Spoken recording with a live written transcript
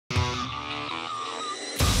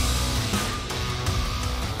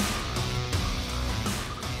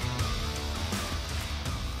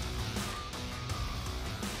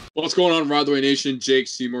What's going on, Rod the Way Nation? Jake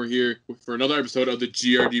Seymour here for another episode of the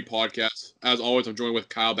GRD Podcast. As always, I'm joined with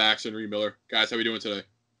Kyle Baxter and Reid Miller. Guys, how are we doing today?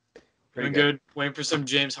 Pretty good. Waiting for some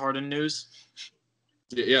James Harden news.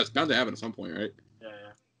 Yeah, it's bound to happen at some point, right? Yeah.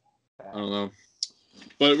 I don't know.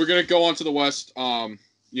 But we're going to go on to the West.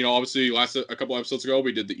 Obviously, a couple episodes ago,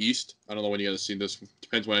 we did the East. I don't know when you guys have seen this.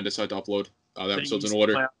 Depends when I decide to upload the episodes in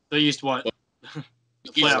order. The East what? The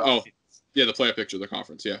playoff. Yeah, the playoff picture of the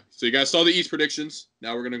conference, yeah. So you guys saw the East predictions.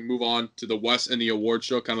 Now we're going to move on to the West and the award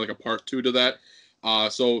show, kind of like a part 2 to that.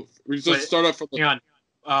 So we just start off from the... Hang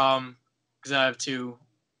on. Because I have two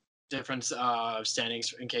different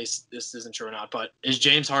standings in case this isn't true or not. But is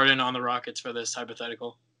James Harden on the Rockets for this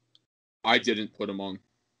hypothetical? I didn't put him on.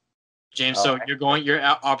 James, so you're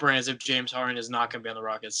operating as if James Harden is not going to be on the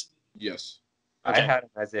Rockets? Yes. Okay. I had him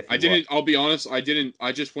as if I'll be honest, I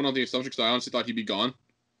just went on the assumption because I honestly thought he'd be gone.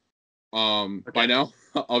 By now,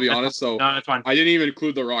 I'll be honest. So no, that's fine. I didn't even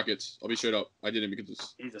include the Rockets. I'll be straight up. I didn't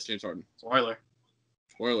because it's James Harden. Spoiler.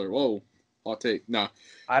 Whoa. Hot take. Nah.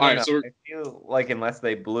 I don't know. So I feel like unless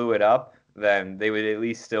they blew it up, then they would at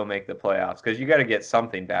least still make the playoffs because you got to get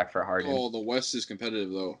something back for Harden. Oh, the West is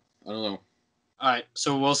competitive though. I don't know. All right,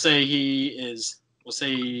 so we'll say he is.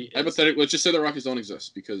 Hypothetically, let's just say the Rockets don't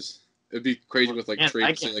exist because it'd be crazy with trades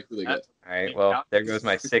to say who they get. All right, well, there goes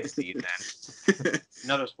my 6th seed then.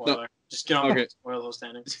 Another spoiler. No. Just get on spoil those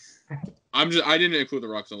standings. I didn't include the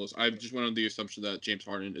Rockets on those. I just went on the assumption that James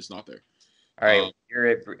Harden is not there. All right, you're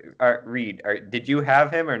at Reid. Did you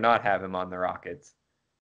have him or not have him on the Rockets?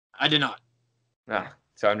 I did not.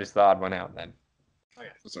 So I'm just the odd one out then. Okay.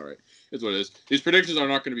 That's all right. It's what it is. These predictions are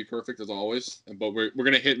not going to be perfect as always, but we're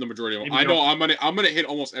going to hit the majority of them. I know I'm going to hit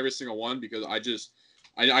almost every single one because I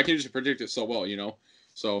can just predict it so well,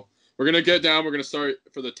 So we're going to get down. We're going to start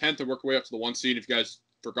for the 10th and work our way up to the 1 seed. If you guys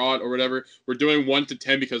forgot or whatever, we're doing 1 to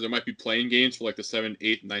 10 because there might be playing games for the 7,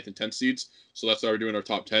 8, 9th, and 10th seeds. So that's why we're doing our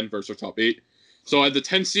top 10 versus our top 8. So at the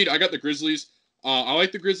 10th seed, I got the Grizzlies. I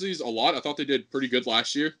like the Grizzlies a lot. I thought they did pretty good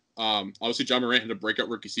last year. Obviously, John Morant had a breakout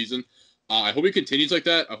rookie season. I hope he continues like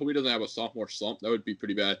that. I hope he doesn't have a sophomore slump. That would be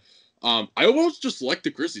pretty bad. I almost just like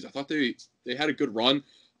the Grizzlies. I thought they had a good run.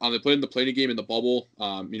 They played in the play-in game in the bubble.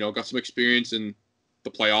 Got some experience in the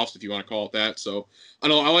playoffs, if you want to call it that. So I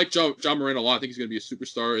like John Morant a lot. I think he's going to be a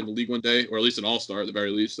superstar in the league one day, or at least an all-star at the very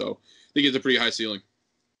least. So I think he has a pretty high ceiling.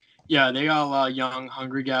 Yeah, they got a lot of young,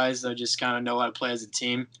 hungry guys that just kind of know how to play as a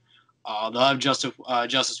team. They'll have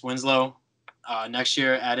Justice Winslow next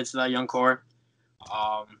year added to that young core.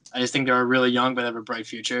 I just think they're really young, but have a bright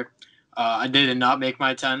future. I did not make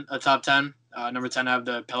my top 10. Number 10, I have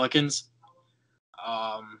the Pelicans.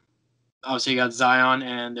 Obviously, you got Zion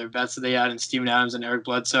and their vets that they had, and Steven Adams and Eric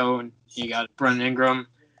Bledsoe, and you got Brandon Ingram,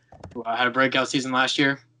 who had a breakout season last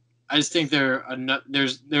year. I just think they're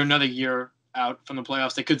another year out from the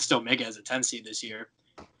playoffs. They could still make it as a 10 seed this year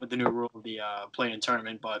with the new rule of the play-in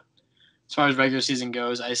tournament. But as far as regular season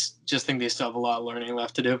goes, I just think they still have a lot of learning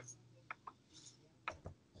left to do.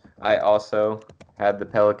 I also had the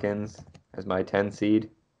Pelicans as my 10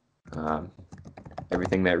 seed.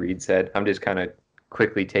 Everything that Reid said. I'm just kind of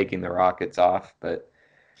quickly taking the Rockets off, but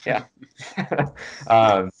yeah.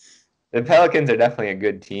 The Pelicans are definitely a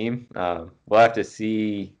good team. We'll have to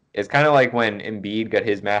see. It's kind of like when Embiid got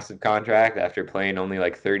his massive contract after playing only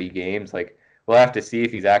 30 games. We'll have to see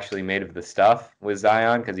if he's actually made of the stuff with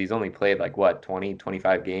Zion because he's only played 20,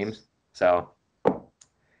 25 games. So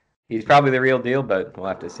he's probably the real deal, but we'll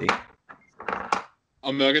have to see.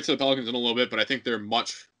 I'll get to the Pelicans in a little bit, but I think they're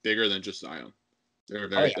much bigger than just Zion. I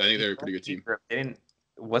think they're a pretty good team.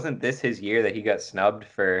 Wasn't this his year that he got snubbed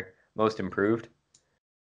for most improved?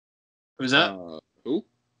 Who's that? Who?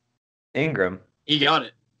 Ingram. He got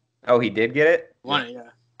it. Oh, he did get it? Won it, yeah.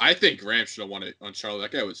 I think Graham should have won it on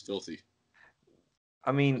Charlotte. That guy was filthy.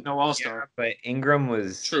 I mean, no all-star. Yeah, but Ingram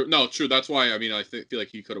was... True. That's why, I feel like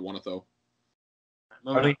he could have won it, though.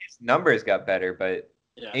 His numbers got better, but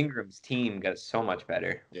Ingram's team got so much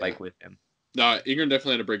better, with him. No, Ingram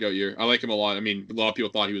definitely had a breakout year. I like him a lot. A lot of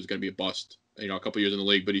people thought he was going to be a bust, a couple years in the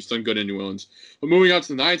league, but he's done good in New Orleans. But moving on to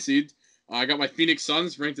the 9 seed, I got my Phoenix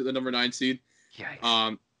Suns ranked at the number 9 seed.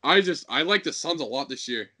 Yikes. I like the Suns a lot this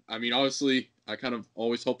year. Obviously, I kind of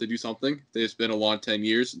always hope they do something. It's been a long 10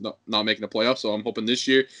 years not making a playoff, so I'm hoping this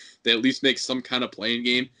year they at least make some kind of playing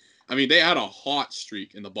game. They had a hot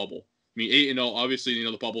streak in the bubble. 8-0, obviously,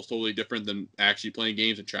 the bubble's totally different than actually playing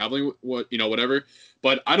games and traveling, whatever.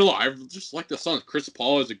 But I don't know. I just like the Suns. Chris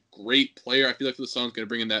Paul is a great player. I feel like the Suns going to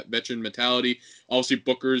bring in that veteran mentality. Obviously,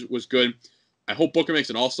 Booker was good. I hope Booker makes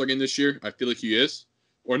an All-Star game this year. I feel like he is.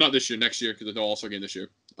 Or not this year, next year, because there's no All-Star game this year.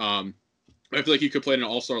 I feel like he could play at an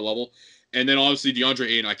all-star level. And then obviously DeAndre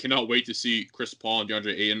Ayton. I cannot wait to see Chris Paul and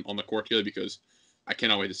DeAndre Ayton on the court together because I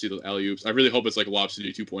cannot wait to see those alley-oops. I really hope it's like Lob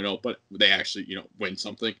City 2.0, but they actually, win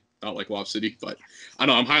something. Not like Lob City, but I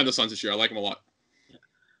know I'm high on the Suns this year. I like them a lot.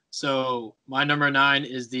 So my number 9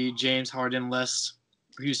 is the James Harden list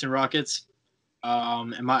for Houston Rockets. I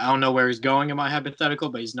don't know where he's going in my hypothetical,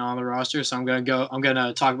 but he's not on the roster. So I'm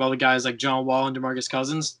gonna talk about the guys like John Wall and DeMarcus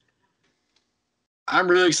Cousins. I'm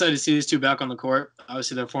really excited to see these two back on the court.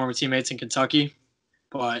 Obviously, they're former teammates in Kentucky,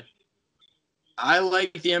 but I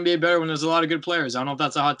like the NBA better when there's a lot of good players. I don't know if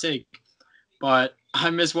that's a hot take, but I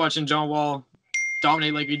miss watching John Wall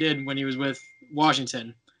dominate like he did when he was with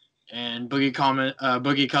Washington, and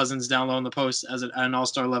Boogie Cousins down low in the post at an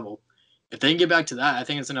all-star level. If they can get back to that, I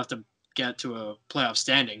think it's enough to get to a playoff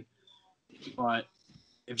standing. But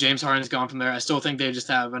if James Harden's gone from there, I still think they just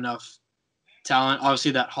have enough talent.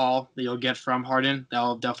 Obviously, that haul that you'll get from Harden,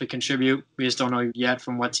 that'll definitely contribute. We just don't know yet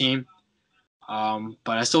from what team.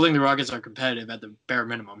 But I still think the Rockets are competitive at the bare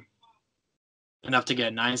minimum. Enough to get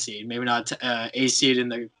a 9 seed. Maybe not a seed in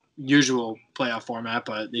the usual playoff format,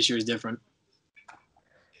 but this year is different.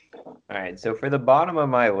 All right, so for the bottom of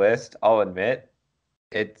my list, I'll admit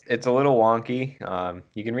it's a little wonky.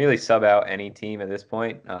 You can really sub out any team at this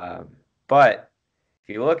point. But if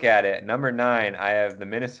you look at it, number 9, I have the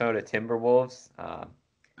Minnesota Timberwolves. I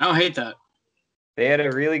don't hate that. They had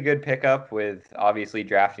a really good pickup with obviously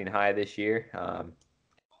drafting high this year.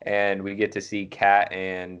 And we get to see Cat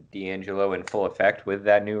and D'Angelo in full effect with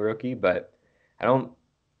that new rookie. But I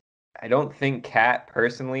don't think Cat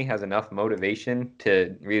personally has enough motivation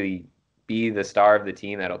to really be the star of the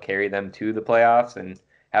team that'll carry them to the playoffs and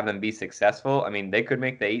have them be successful. I mean, they could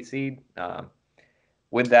make the 8 seed.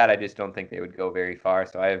 With that, I just don't think they would go very far.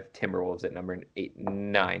 So I have Timberwolves at number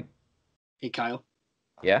 9. Hey, Kyle.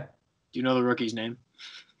 Yeah? Do you know the rookie's name?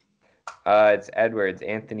 It's Edwards,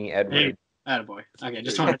 Anthony Edwards. Hey, attaboy. Okay,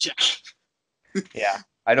 just want to check. Yeah.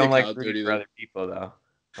 I don't like rooting for other people, though.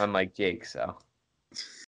 Unlike Jake, so.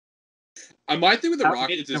 My thing with the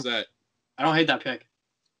Rockets is that... I don't hate that pick.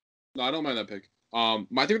 No, I don't mind that pick.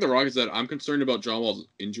 My thing with the Rockets is that I'm concerned about John Wall's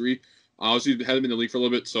injury. Obviously, he hasn't been in the league for a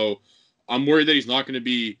little bit, so I'm worried that he's not going to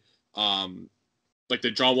be like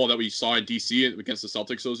the John Wall that we saw in DC against the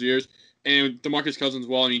Celtics those years. And DeMarcus Cousins,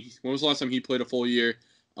 well, I mean, when was the last time he played a full year?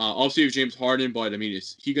 Obviously, with James Harden, but I mean,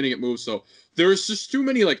 is he going to get moved? So there's just too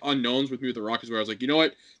many like unknowns with me with the Rockets where I was like, you know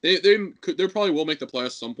what, they probably will make the playoffs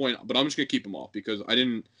at some point, but I'm just going to keep them off because I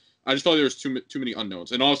just felt there was too many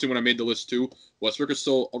unknowns. And obviously, when I made the list too, Westbrook is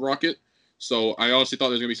still a Rocket, so I honestly thought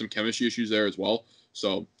there's going to be some chemistry issues there as well.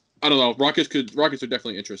 So I don't know. Rockets are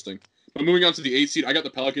definitely interesting. But moving on to the 8 seed, I got the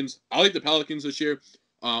Pelicans. I like the Pelicans this year.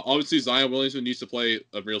 Obviously, Zion Williamson needs to play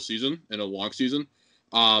a real season and a long season.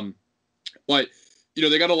 But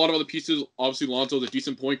they got a lot of other pieces. Obviously, Lonzo's a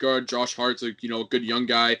decent point guard. Josh Hart's a good young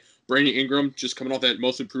guy. Brandon Ingram just coming off that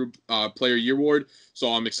Most Improved Player Year award.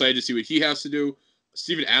 So I'm excited to see what he has to do.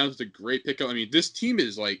 Steven Adams is a great pickup. I mean, this team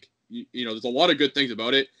is like, there's a lot of good things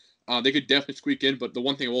about it. They could definitely squeak in, but the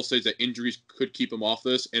one thing I will say is that injuries could keep them off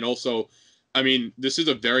this. And also, I mean, this is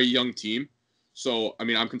a very young team. So, I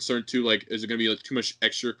mean, I'm concerned too, like, is it going to be like too much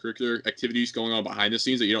extracurricular activities going on behind the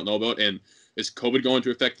scenes that you don't know about? And is COVID going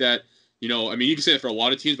to affect that? I mean, you can say that for a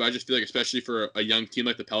lot of teams, but I just feel like especially for a young team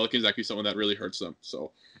like the Pelicans, that could be something that really hurts them.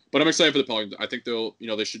 So, but I'm excited for the Pelicans. I think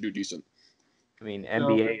they should do decent. I mean,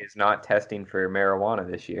 NBA is not testing for marijuana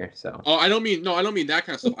this year, so. Oh, I don't mean that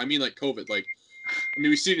kind of stuff. I mean, like COVID. Like, I mean,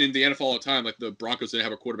 we see it in the NFL all the time. Like, the Broncos didn't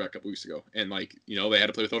have a quarterback a couple weeks ago, and like, they had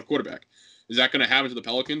to play without a quarterback. Is that going to happen to the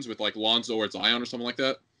Pelicans with like Lonzo or Zion or something like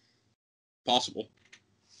that? Possible.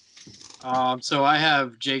 So I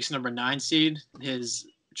have Jake's number 9 seed, his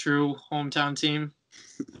true hometown team,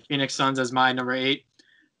 Phoenix Suns, as my number 8.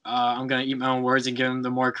 I'm going to eat my own words and give him the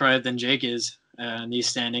more credit than Jake is in these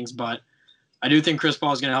standings, but I do think Chris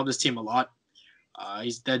Paul is going to help this team a lot.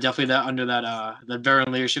 He's definitely under that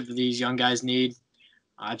veteran leadership that these young guys need.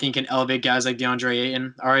 I think can elevate guys like DeAndre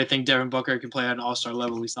Ayton. I already think Devin Booker can play at an all-star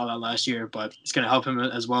level. We saw that last year, but it's going to help him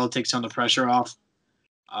as well. Take some of the pressure off.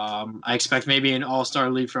 I expect maybe an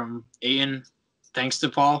all-star lead from Ayton, thanks to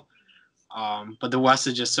Paul. But the West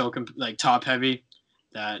is just so top-heavy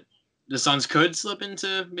that the Suns could slip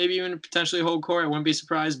into maybe even potentially hold court. I wouldn't be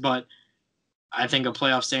surprised, but I think a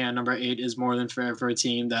playoff staying at number 8 is more than fair for a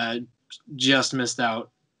team that just missed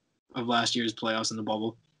out of last year's playoffs in the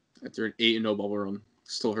bubble. After an 8-0 bubble run.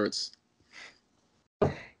 Still hurts.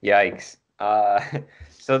 Yikes.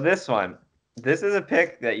 So this is a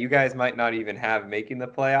pick that you guys might not even have making the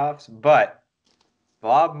playoffs, but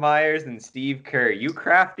Bob Myers and Steve Kerr, you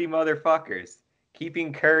crafty motherfuckers,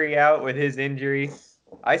 keeping Curry out with his injury.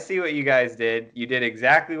 I see what you guys did. You did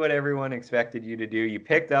exactly what everyone expected you to do. You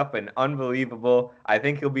picked up an unbelievable, I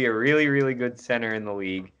think he'll be a really, really good center in the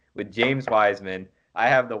league with James Wiseman. I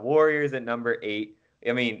have the Warriors at number 8.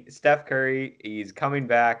 I mean, Steph Curry, he's coming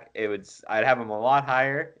back. I'd have him a lot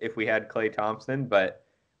higher if we had Klay Thompson, but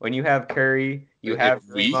when you have Curry, you have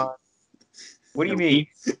Draymond. What do you mean?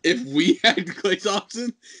 If we had Klay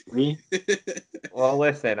Thompson? Well,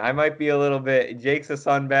 listen, I might be a little bit. Jake's a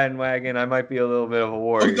Sun bandwagon. I might be a little bit of a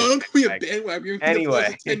Warriors. Oh, don't call me a bandwagon. You've been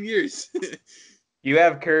anyway, 10 years. You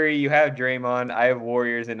have Curry, you have Draymond. I have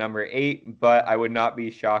Warriors at number 8, but I would not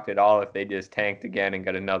be shocked at all if they just tanked again and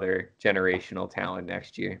got another generational talent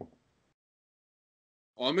next year.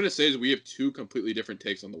 All I'm going to say is we have 2 completely different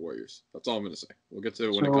takes on the Warriors. That's all I'm going to say. We'll get to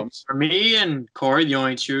it when it comes. For me and Corey, the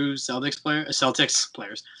only true Celtics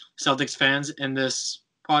fans in this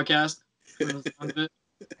podcast.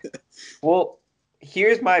 Well,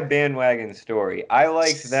 here's my bandwagon story. I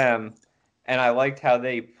liked them, and I liked how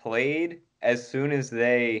they played as soon as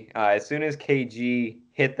KG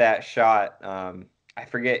hit that shot. I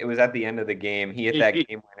forget, it was at the end of the game. He hit that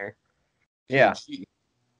game winner. Yeah. KG.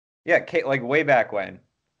 Yeah, like way back when.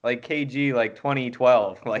 Like KG, like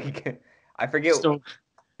 2012. Like, I forget.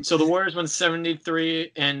 So the Warriors went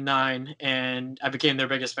 73-9, and I became their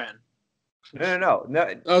biggest fan. No.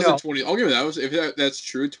 That was in 20. I'll give you that. If that's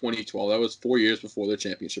true, 2012. That was 4 years before their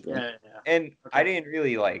championship run. Yeah. And okay. I didn't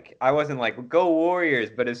really I wasn't like, go Warriors.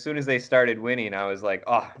 But as soon as they started winning, I was like,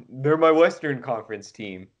 oh, they're my Western Conference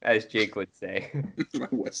team, as Jake would say. My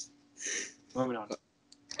West. Moving on.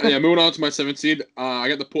 Moving on to my 7th seed. I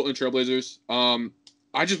got the Portland Trailblazers.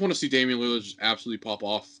 I just want to see Damian Lillard just absolutely pop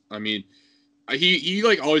off. I mean, he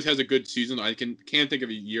like always has a good season. I can't think of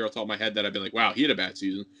a year off the top of my head that I've been like, wow, he had a bad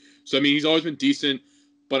season. So I mean, he's always been decent.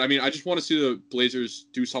 But I mean, I just want to see the Blazers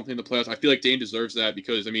do something in the playoffs. I feel like Dame deserves that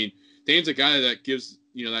because I mean, Dame's a guy that gives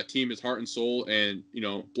that team his heart and soul and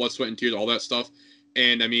blood, sweat, and tears, all that stuff.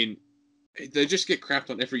 And I mean, they just get crapped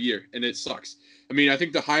on every year, and it sucks. I mean, I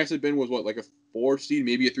think the highest they've been was like a 4 seed,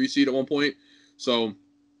 maybe a 3 seed at one point. So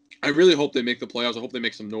I really hope they make the playoffs. I hope they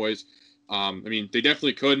make some noise. I mean, they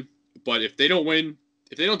definitely could, but if they don't win,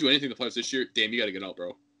 if they don't do anything in the playoffs this year, damn, you got to get out,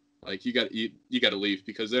 bro. Like you got to leave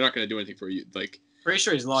because they're not going to do anything for you. Like pretty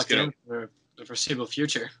sure he's locked in for the foreseeable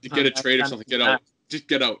future. You get a trade or something. Get out. Just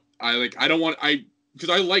get out. Because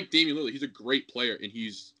I like Damian Lillard. He's a great player, and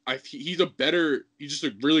he's just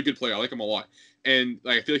a really good player. I like him a lot. And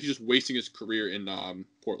I feel like he's just wasting his career in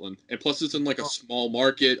Portland. And plus, it's in like a small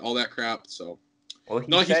market, all that crap. So,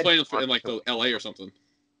 he's playing in like the LA or something.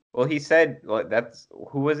 Well, he said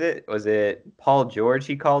who was it? Was it Paul George?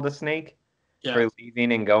 He called a snake for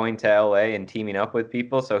leaving and going to LA and teaming up with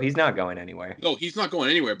people. So he's not going anywhere. No, he's not going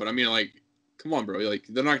anywhere. But I mean, like, come on, bro. Like,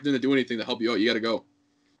 they're not going to do anything to help you out. You got to go.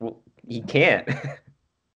 Well, he can't. At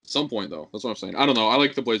some point, though. That's what I'm saying. I don't know. I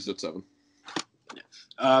like the Blazers at 7.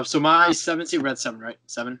 So my 7th seed, we're at 7, right?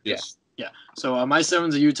 7? Yes. Yeah. So my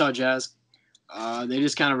 7's the Utah Jazz. They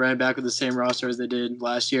just kind of ran back with the same roster as they did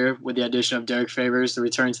last year with the addition of Derek Favors to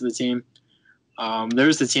return to the team.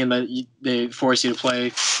 There's the team that they force you to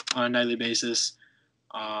play on a nightly basis.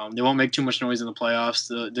 They won't make too much noise in the playoffs.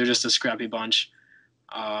 They're just a scrappy bunch.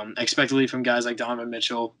 Expect to lead from guys like Donovan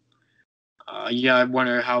Mitchell. I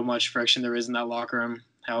wonder how much friction there is in that locker room,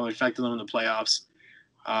 how it affected them in the playoffs,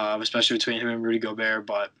 especially between him and Rudy Gobert.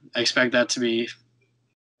 But I expect that to be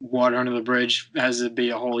water under the bridge as it be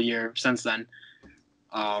a whole year since then.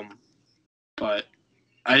 But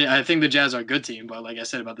I think the Jazz are a good team. But like I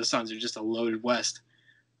said about the Suns, they're just a loaded West.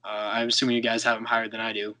 I'm assuming you guys have them higher than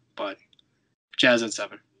I do. But Jazz at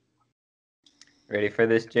 7. Ready for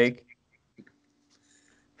this, Jake?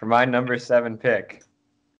 For my number 7 pick,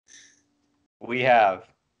 we have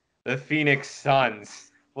the Phoenix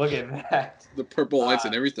Suns. Look at that. The purple lights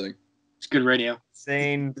and everything. It's good radio.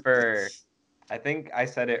 Insane for, I think I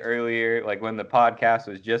said it earlier, like when the podcast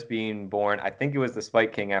was just being born. I think it was the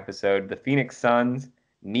Spike King episode. The Phoenix Suns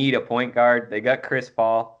need a point guard. They got Chris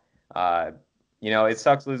Paul. It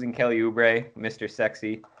sucks losing Kelly Oubre, Mr.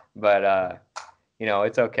 Sexy, but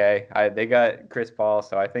it's okay. They got Chris Paul,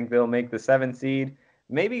 so I think they'll make the 7th seed.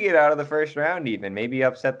 Maybe get out of the first round even. Maybe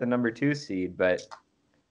upset the number 2 seed. But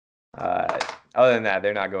other than that,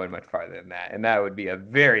 they're not going much farther than that. And that would be a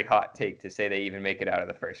very hot take to say they even make it out of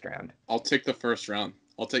the first round. I'll take the first round.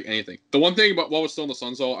 I'll take anything. The one thing about what was still in the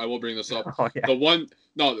Suns, though, I will bring this up.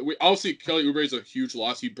 Obviously Kelly Oubre is a huge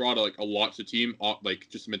loss. He brought a lot to the team, like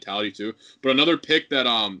just mentality too. But another pick that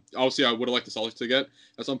obviously I would have liked the Celtics to get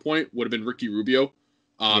at some point would have been Ricky Rubio.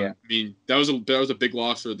 I mean, that was a big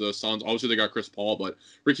loss for the Suns. Obviously, they got Chris Paul, but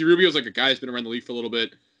Ricky Rubio is like a guy who's been around the league for a little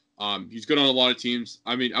bit. He's good on a lot of teams.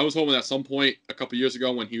 I mean, I was hoping at some point a couple years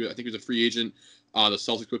ago when I think he was a free agent, the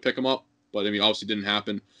Celtics would pick him up. But, I mean, obviously didn't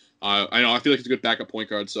happen. I feel like he's a good backup point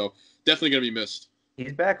guard, so definitely going to be missed.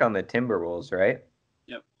 He's back on the Timberwolves, right?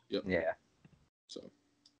 Yep. Yeah. So,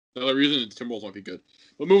 another reason the Timberwolves might be good.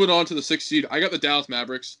 But moving on to the 6th seed, I got the Dallas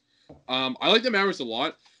Mavericks. I like the Mavericks a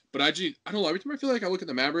lot, but I don't know. Every time I feel like I look at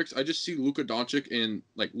the Mavericks, I just see Luka Doncic and,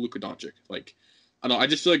 Luka Doncic. I don't know. I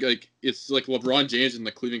just feel like it's like LeBron James and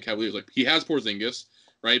the Cleveland Cavaliers. Like, he has Porzingis,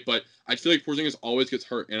 right? But I feel like Porzingis always gets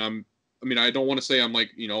hurt, and I don't want to say I'm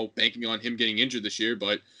banking on him getting injured this year,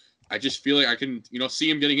 but I just feel like I can, see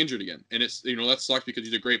him getting injured again. And it's, that sucks because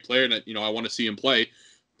he's a great player and, I want to see him play.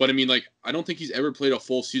 But, I don't think he's ever played a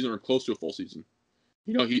full season or close to a full season.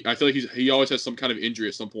 I feel like he always has some kind of injury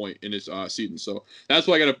at some point in his season. So that's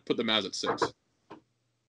why I got to put the Mavs at 6.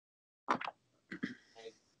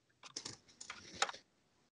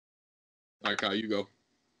 All right, Kyle, you go.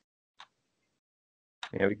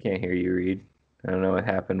 Yeah, we can't hear you, Reid. I don't know what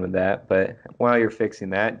happened with that. But while you're fixing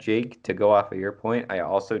that, Jake, to go off of your point, I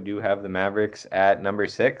also do have the Mavericks at number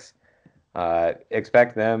 6.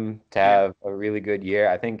 Expect them to have a really good year.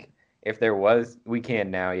 I think if there was, we can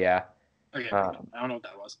now, yeah. Okay, I don't know what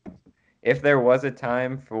that was. If there was a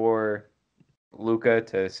time for Luka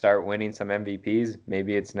to start winning some MVPs,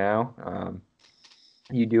 maybe it's now.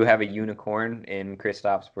 You do have a unicorn in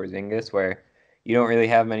Kristaps Porzingis, where you don't really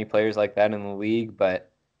have many players like that in the league.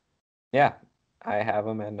 But yeah, I have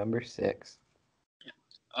him at number 6.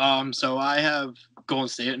 So I have Golden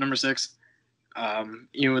State at number 6.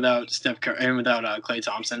 Even without Steph Curry and without Klay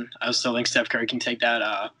Thompson, I still think Steph Curry can take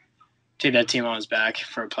that team on his back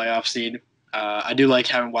for a playoff seed. I do like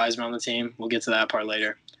having Wiseman on the team. We'll get to that part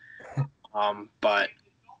later. But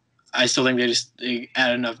I still think they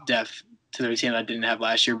add enough depth to their team that I didn't have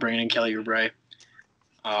last year, bringing in Kelly Oubre.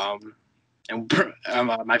 And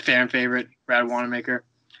my fan favorite, Brad Wanamaker,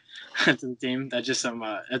 to the team. That's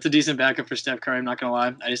a decent backup for Steph Curry, I'm not going to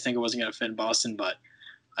lie. I just think it wasn't going to fit in Boston, but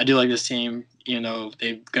I do like this team, even though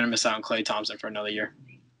they're going to miss out on Klay Thompson for another year.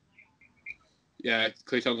 Yeah,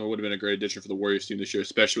 Klay Thompson would have been a great addition for the Warriors team this year,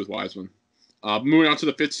 especially with Wiseman. Moving on to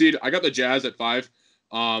the 5th seed, I got the Jazz at 5.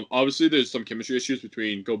 Obviously, there's some chemistry issues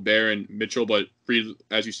between Gobert and Mitchell, but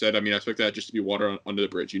as you said, I expect that just to be water under the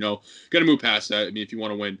bridge. Got to move past that. If you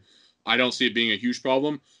want to win, I don't see it being a huge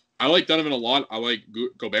problem. I like Donovan a lot. I like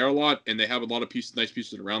Gobert a lot, and they have a lot of nice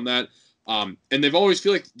pieces around that. And they've always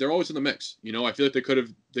feel like they're always in the mix. I feel like they could have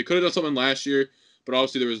done something last year, but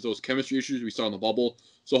obviously there was those chemistry issues we saw in the bubble.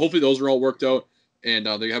 So hopefully those are all worked out, and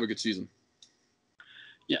they have a good season.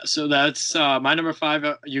 Yeah, so that's my number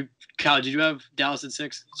 5. Kyle, did you have Dallas at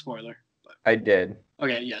 6? Spoiler. But. I did.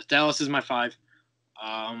 Okay, yes, Dallas is my 5.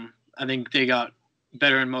 I think they got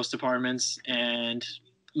better in most departments, and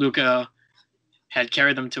Luka had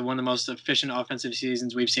carried them to one of the most efficient offensive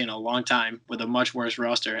seasons we've seen in a long time with a much worse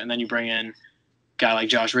roster. And then you bring in a guy like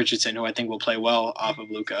Josh Richardson, who I think will play well off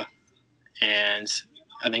of Luka. And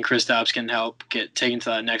I think Kristaps can help get taken to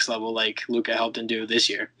that next level like Luka helped him do this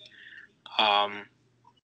year. I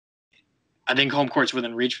think home court's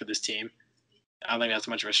within reach for this team. I don't think that's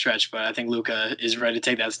much of a stretch, but I think Luka is ready to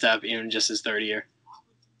take that step even just his 3rd year.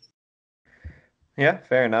 Yeah,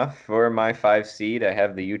 fair enough. For my 5 seed, I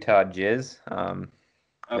have the Utah Jizz.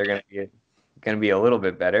 They're going to be a little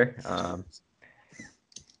bit better.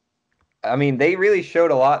 They really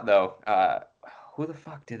showed a lot, though. Who the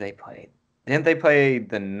fuck did they play? Didn't they play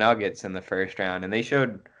the Nuggets in the first round? And they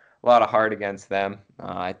showed a lot of heart against them.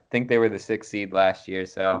 I think they were the 6th seed last year,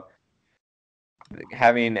 so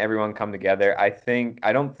having everyone come together, I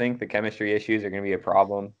don't think the chemistry issues are going to be a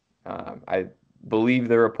problem. I believe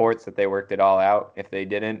the reports that they worked it all out. If they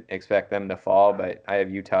didn't, expect them to fall, but I have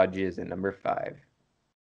Utah Jizz at number 5.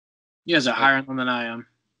 You guys are higher on them than I am.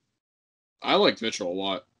 I liked Mitchell a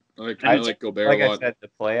lot. I like Gobert a lot. Like I said, the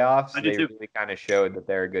playoffs, they really kind of showed that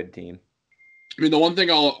they're a good team. The one thing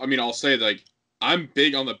I'll say, I'm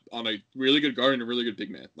big on a really good guard and a really good big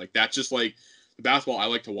man. That's just the basketball I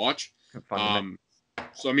like to watch.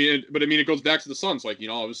 So it goes back to the Suns.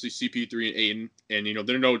 Obviously CP3 and Ayton, and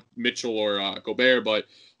they're no Mitchell or Gobert, but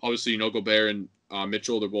obviously Gobert and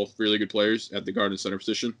Mitchell, they're both really good players at the guard and center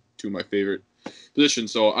position, 2 of my favorite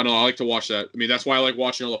positions. So I don't know, I like to watch that. That's why I like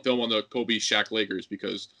watching all the film on the Kobe Shaq Lakers,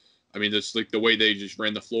 because that's the way they just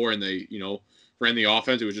ran the floor and they ran the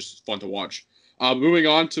offense. It was just fun to watch. Moving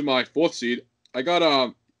on to my 4th seed, I got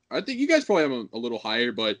I think you guys probably have them a little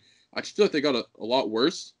higher, but I just feel like they got a lot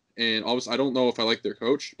worse. And obviously, I don't know if I like their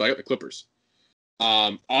coach, but I got the Clippers.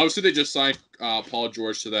 Obviously, they just signed Paul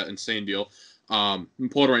George to that insane deal. I'm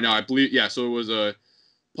pulling it right now. I believe, yeah. So it was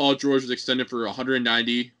Paul George was extended for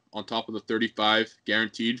 $190 on top of the 35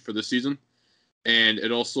 guaranteed for this season. And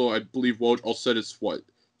it also, I believe Woj also said it's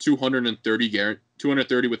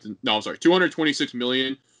 226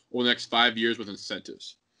 million over the next 5 years with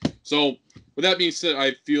incentives. So with that being said,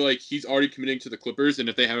 I feel like he's already committing to the Clippers, and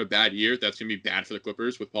if they have a bad year, that's going to be bad for the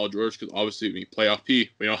Clippers with Paul George, because obviously playoff P,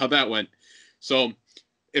 we know how that went. So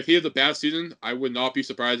if he has a bad season, I would not be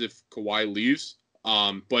surprised if Kawhi leaves.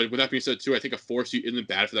 But with that being said, too, I think a 4 seed isn't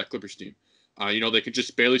bad for that Clippers team. They could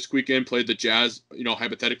just barely squeak in, play the Jazz,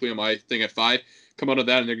 hypothetically on my thing at 5, come out of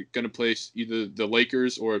that, and they're going to place either the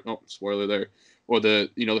Lakers or, spoiler there, or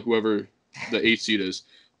whoever the 8 seed is.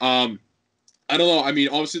 I don't know. I mean,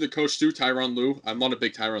 obviously the coach too, Tyronn Lue. I'm not a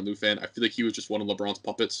big Tyronn Lue fan. I feel like he was just one of LeBron's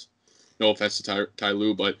puppets. No offense to Ty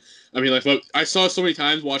Lue, but I mean, like, look, I saw so many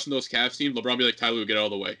times watching those Cavs teams, LeBron be like, Ty Lue, get out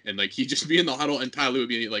of the way, and like he'd just be in the huddle, and Ty Lue would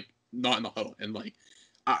be like not in the huddle, and like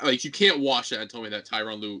you can't watch that and tell me that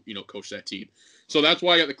Tyronn Lue, coached that team. So that's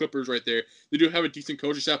why I got the Clippers right there. They do have a decent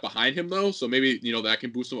coaching staff behind him though, so maybe that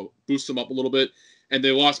can boost them up a little bit. And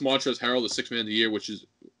they lost Montrezl Harrell, the 6th man of the year, which is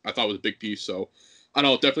I thought was a big piece. So I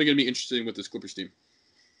don't know, definitely gonna be interesting with this Clippers team.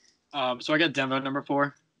 So I got Denver at number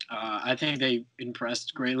 4. I think they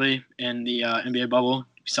impressed greatly in the NBA bubble.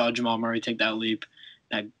 We saw Jamal Murray take that leap,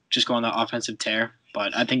 and just go on the offensive tear.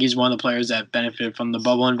 But I think he's one of the players that benefited from the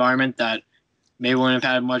bubble environment that maybe wouldn't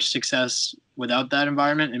have had much success without that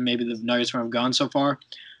environment, and maybe the Nuggets wouldn't have gone so far.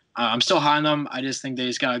 I'm still high on them. I just think they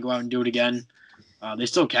just got to go out and do it again. They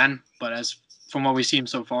still can, but as from what we've seen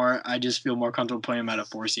so far, I just feel more comfortable playing them at a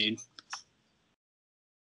 4 seed.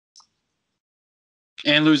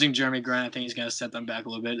 And losing Jeremy Grant, I think he's going to set them back a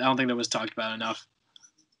little bit. I don't think that was talked about enough.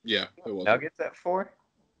 Yeah, it was. Nuggets at 4?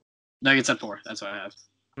 Nuggets at 4. That's what I have.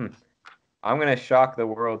 I'm going to shock the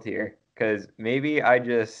world here, because maybe I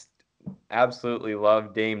just absolutely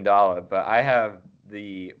love Dame Dollar, but I have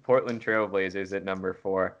the Portland Trailblazers at number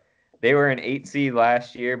 4. They were an 8 seed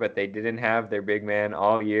last year, but they didn't have their big man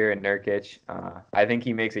all year in Nurkic. I think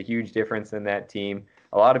he makes a huge difference in that team.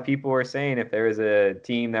 A lot of people were saying if there was a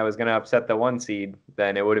team that was going to upset the 1 seed,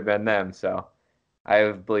 then it would have been them. So I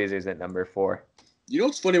have Blazers at number 4. You know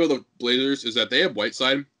what's funny about the Blazers is that they have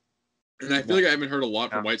Whiteside, and I feel like I haven't heard a lot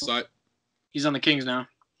from Whiteside. He's on the Kings now.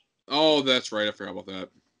 Oh, that's right. I forgot about that.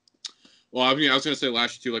 Well, I was going to say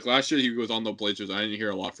last year, too. Like, last year he was on the Blazers. I didn't hear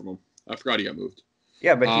a lot from him. I forgot he got moved.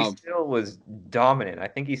 Yeah, but he still was dominant. I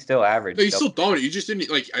think he's still average. He's still dominant. You just didn't,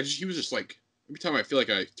 he was just, like, every time I feel like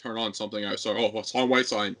I turn on something, I saw, it's on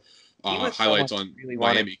Whiteside highlights on really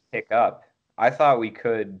Miami. Pick up. I thought we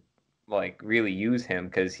could, really use him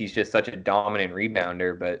because he's just such a dominant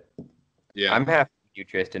rebounder, but yeah, I'm happy with you,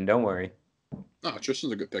 Tristan. Don't worry. No,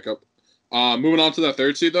 Tristan's a good pickup. Moving on to that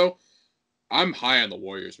 3rd seed, though, I'm high on the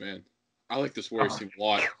Warriors, man. I like this Warriors team a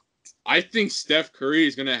lot. I think Steph Curry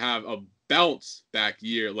is going to have a bounce back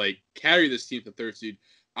year, carry this team to 3rd seed.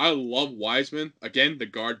 I love Wiseman. Again, the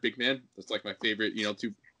guard big man. That's like my favorite,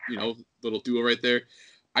 little duo right there.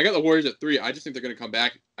 I got the Warriors at 3. I just think they're going to come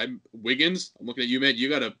back. Wiggins. I'm looking at you, man. You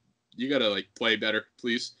gotta play better,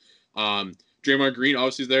 please. Draymond Green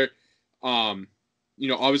obviously is there.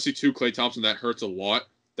 Obviously too, Klay Thompson. That hurts a lot.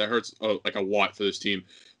 That hurts a lot for this team.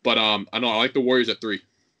 But I like the Warriors at 3.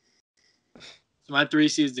 So my 3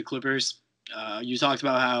 seed is the Clippers. You talked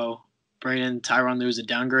about how Tyronn Lue is a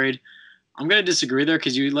downgrade. I'm gonna disagree there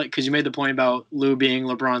because you made the point about Lue being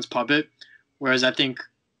LeBron's puppet, whereas I think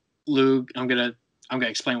Lue. I'm gonna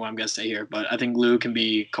explain what I'm gonna say here, but I think Lue can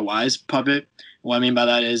be Kawhi's puppet. What I mean by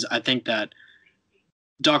that is I think that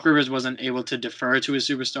Doc Rivers wasn't able to defer to his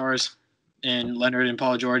superstars in Leonard and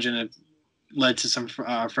Paul George, and it led to some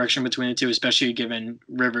friction between the two, especially given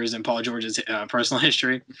Rivers and Paul George's personal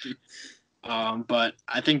history. But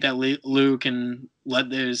I think that Lue can let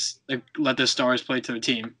the stars play to the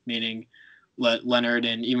team, meaning let Leonard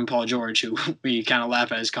and even Paul George, who we kind of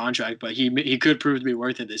laugh at his contract, but he could prove to be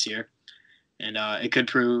worth it this year, and it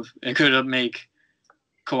could make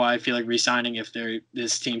Kawhi feel like re-signing if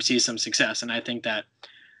this team sees some success. And I think that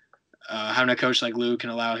having a coach like Lue can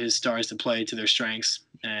allow his stars to play to their strengths,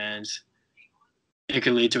 and it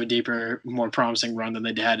could lead to a deeper, more promising run than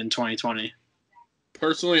they had in 2020.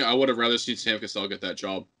 Personally, I would have rather seen Sam Cassell get that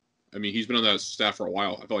job. I mean, he's been on that staff for a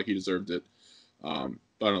while. I felt like he deserved it. But I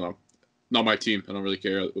don't know. Not my team. I don't really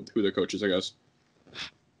care who their coach is, I guess.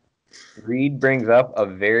 Reid brings up a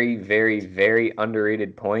very, very, very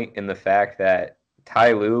underrated point in the fact that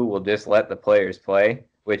Ty Lue will just let the players play,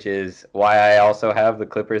 which is why I also have the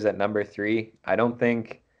Clippers at number 3. I don't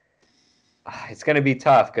think it's going to be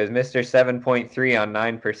tough because Mr. 7.3 on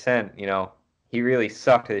 9%, he really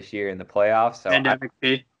sucked this year in the playoffs. So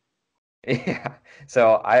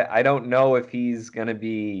So I don't know if he's going to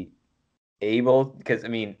be able, because I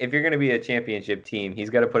mean, if you're going to be a championship team, he's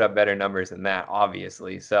got to put up better numbers than that,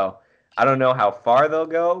 obviously. So I don't know how far they'll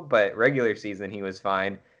go, but regular season he was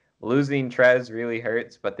fine. Losing Trez really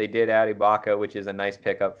hurts, but they did add Ibaka, which is a nice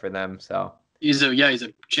pickup for them. So he's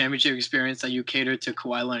a championship experience that you cater to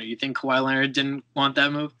Kawhi Leonard. You think Kawhi Leonard didn't want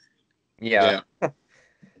that move? yeah.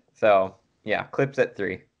 So yeah, Clips at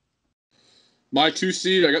 3. My 2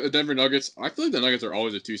 seed, I got the Denver Nuggets. I feel like the Nuggets are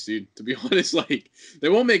always a 2 seed. To be honest, like they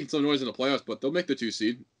won't make some noise in the playoffs, but they'll make the 2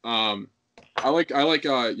 seed. I like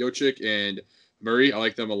Jokic and Murray. I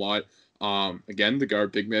like them a lot. Again, the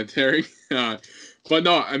guard big man pairing. But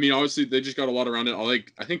no, I mean obviously they just got a lot around it.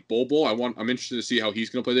 I think Bol. I'm interested to see how he's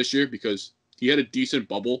gonna play this year because he had a decent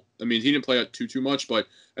bubble. I mean he didn't play out too much, but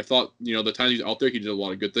I thought the time he's out there he did a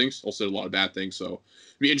lot of good things, also did a lot of bad things. So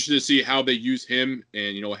it'd be interested to see how they use him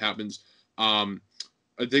and what happens. I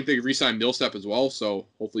think they re-signed Millsap as well, so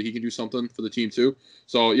hopefully he can do something for the team too.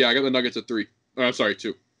 So yeah, I got the Nuggets at 3. I'm sorry,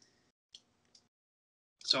 2.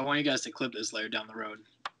 So I want you guys to clip this later down the road.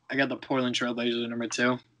 I got the Portland Trailblazers at number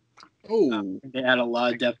 2. Oh, they had a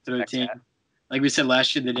lot of depth to their team. Like we said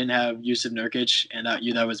last year, they didn't have Yusuf Nurkic, and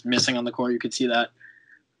that was missing on the court. You could see that.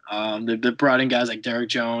 They brought in guys like Derek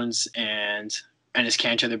Jones and Enes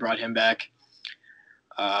Kanter. They brought him back.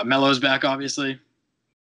 Melo's back, obviously.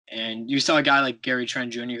 And you saw a guy like Gary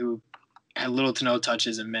Trent Jr. who had little to no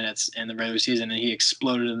touches and minutes in the regular season, and he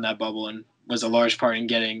exploded in that bubble and was a large part in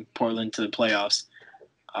getting Portland to the playoffs.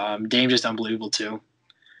 Dame just unbelievable too.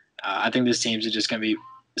 I think this team's just going to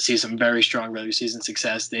see some very strong regular season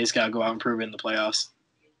success. They just got to go out and prove it in the playoffs.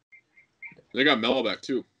 They got Melo back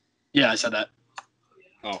too. Yeah, I said that.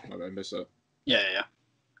 Oh, I missed that. Yeah.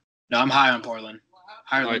 No, I'm high on Portland.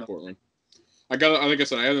 I like Portland. Like I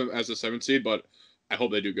said, I have them as a 7th seed, but I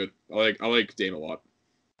hope they do good. I like Dame a lot.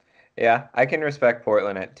 Yeah, I can respect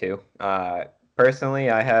Portland at 2.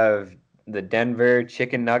 Personally, I have the Denver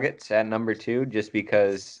Chicken Nuggets at number 2, just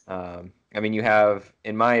because, you have,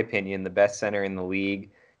 in my opinion, the best center in the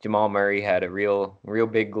league. Jamal Murray had a real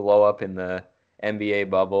big glow up in the NBA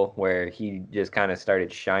bubble where he just kind of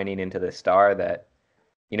started shining into the star that,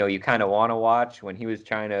 you kind of want to watch. When he was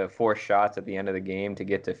trying to force shots at the end of the game to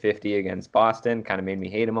get to 50 against Boston, kind of made me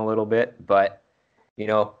hate him a little bit, but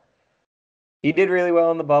he did really well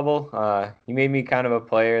in the bubble. He made me kind of a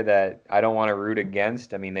player that I don't want to root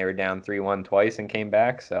against. I mean, they were down 3-1 twice and came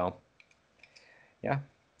back. So, yeah,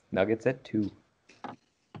 Nuggets at 2.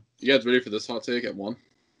 You guys ready for this hot take at 1?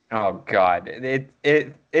 Oh God,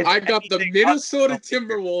 I got the Minnesota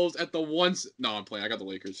Timberwolves at the 1. No, I'm playing. I got the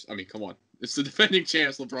Lakers. I mean, come on. It's the defending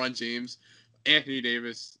champs, LeBron James, Anthony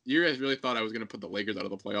Davis. You guys really thought I was gonna put the Lakers out of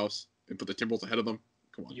the playoffs and put the Timberwolves ahead of them?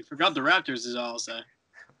 Come on. You forgot the Raptors, is all I'll say.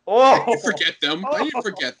 Oh, I didn't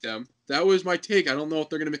forget them. That was my take. I don't know if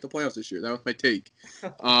they're gonna make the playoffs this year. That was my take.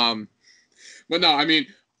 But no, I mean,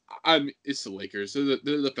 it's the Lakers. They're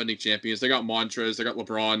the defending champions. They got Montrez. They got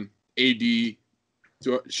LeBron, AD.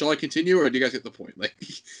 Shall I continue, or do you guys get the point? Like,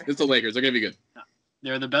 it's the Lakers. They're gonna be good.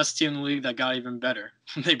 They're the best team in the league that got even better.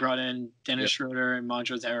 They brought in Dennis Schroeder and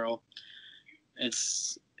Montrezl Harrell.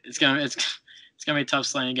 It's gonna be tough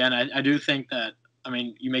slaying again. I do think that. I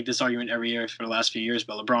mean, you make this argument every year for the last few years,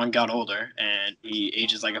 but LeBron got older and he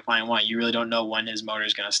ages like a fine wine. You really don't know when his motor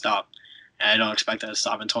is going to stop. And I don't expect that to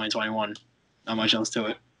stop in 2021. Not much else to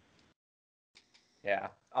it. Yeah,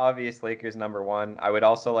 obvious Lakers number 1. I would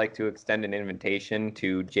also like to extend an invitation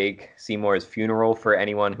to Jake Seymour's funeral for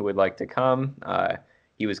anyone who would like to come.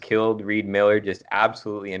 He was killed. Reid Miller just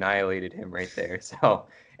absolutely annihilated him right there. So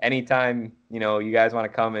anytime, you guys want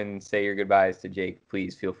to come and say your goodbyes to Jake,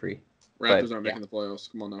 please feel free. Raptors aren't making the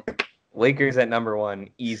playoffs. Come on now. Lakers at number 1,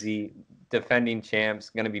 easy. Defending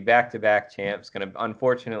champs, going to be back-to-back champs, going to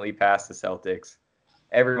unfortunately pass the Celtics.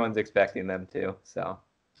 Everyone's expecting them to, so.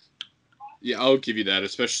 Yeah, I'll give you that,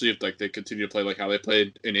 especially if they continue to play like how they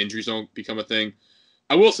played and injuries don't become a thing.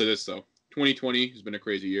 I will say this, though. 2020 has been a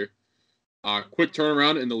crazy year. Quick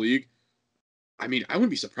turnaround in the league. I mean, I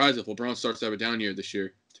wouldn't be surprised if LeBron starts to have a down year this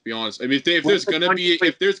year, to be honest. I mean, if there's going to be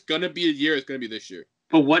a year, it's going to be this year.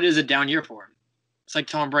 But what is a down year for him? It's like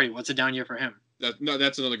Tom Brady. What's a down year for him?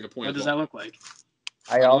 That's another good point. What does that look like?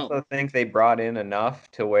 I also think they brought in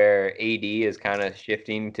enough to where AD is kind of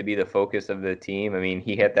shifting to be the focus of the team. I mean,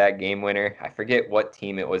 he hit that game winner. I forget what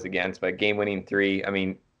team it was against, but game-winning 3. I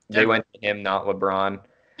mean, they went to him, not LeBron.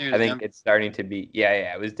 I think it's starting to be –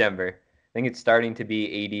 it was Denver. I think it's starting to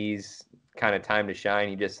be AD's kind of time to shine.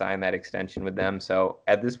 He just signed that extension with them. So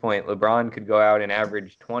at this point, LeBron could go out and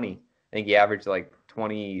average 20. I think he averaged like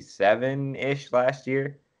 27-ish last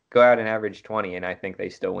year. Go out and average 20, and I think they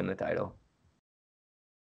still win the title.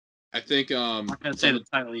 I think I'm not gonna say the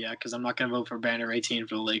title yet because I'm not gonna vote for banner 18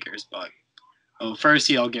 for the Lakers, but Oh, first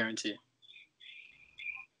seed, I'll guarantee.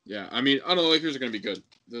 Yeah, I mean, I don't know. The Lakers are going to be good.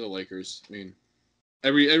 They're the Lakers. I mean,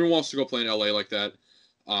 everyone wants to go play in LA like that.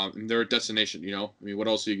 And they're a destination, you know? I mean, what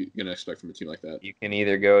else are you going to expect from a team like that? You can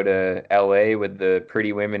either go to LA with the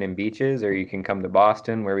pretty women and beaches, or you can come to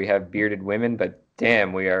Boston where we have bearded women, but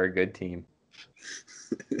damn, we are a good team.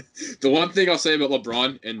 The one thing I'll say about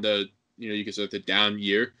LeBron and you can say the down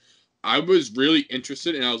year, I was really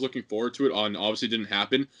interested and I was looking forward to it obviously didn't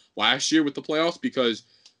happen last year with the playoffs because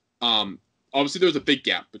obviously there was a big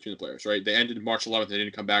gap between the players, right? They ended March 11th. They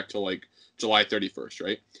didn't come back till like July 31st,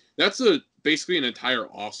 right? That's basically an entire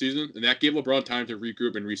offseason, and that gave LeBron time to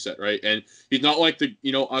regroup and reset, right? And he's not like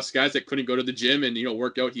us guys that couldn't go to the gym and,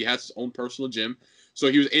 work out. He has his own personal gym.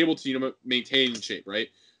 So he was able to, maintain shape, right?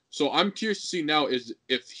 So I'm curious to see now is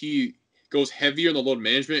if he goes heavier in the load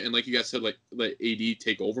management and, like you guys said, like let AD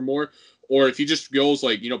take over more, or if he just goes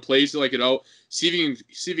plays like it out, see if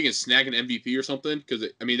he can snag an MVP or something. Because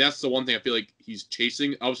I mean that's the one thing I feel like he's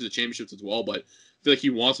chasing. Obviously the championships as well, but I feel like he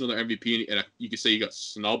wants another MVP, and you could say he got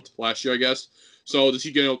snubbed last year, I guess. So does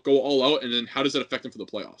he go all out, and then how does that affect him for the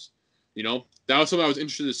playoffs? That was something I was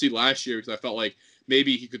interested to see last year because I felt like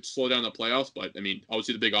maybe he could slow down the playoffs, but I mean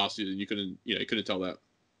obviously the big offseason you couldn't tell that.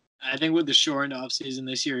 I think with the shortened offseason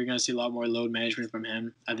this year, you're going to see a lot more load management from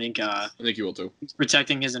him. I think you will too. He's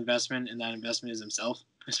protecting his investment, and that investment is himself,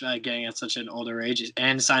 especially getting at such an older age,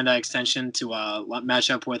 and signed that extension to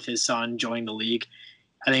match up with his son joining the league.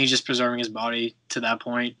 I think he's just preserving his body to that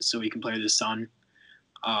point so he can play with his son.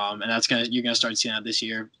 And you're gonna start seeing that this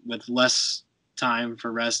year with less time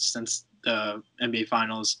for rest since the NBA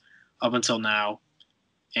Finals up until now,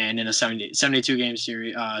 and in a 72 game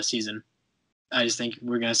season. I just think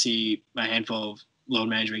we're going to see a handful of load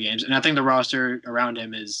management games. And I think the roster around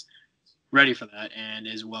him is ready for that and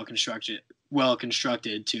is well constructed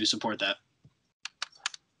to support that.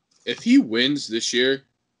 If he wins this year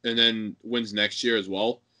and then wins next year as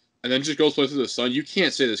well, and then just goes play with the Sun, you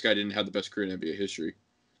can't say this guy didn't have the best career in NBA history.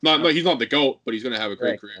 He's not the GOAT, but he's going to have a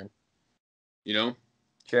great career.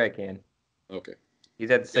 Sure I can. Okay. He's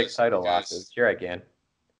had 6 title losses. Sure I can.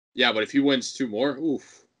 Yeah, but if he wins 2 more,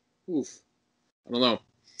 oof. I don't know.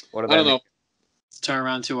 I don't know. Let's turn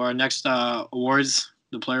around to our next awards,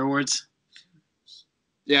 the player awards.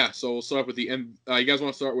 Yeah, so we'll start with the you guys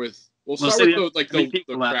want to start with? We'll start with the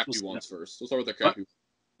crappy ones first. We'll start with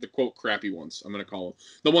the quote crappy ones. I'm gonna call them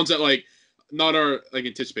the ones that not are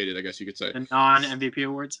anticipated. I guess you could say the non-MVP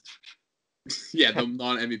awards. Yeah, the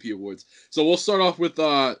non-MVP awards. So we'll start off with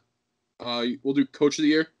we'll do Coach of the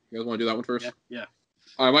Year. You guys want to do that one first? Yeah.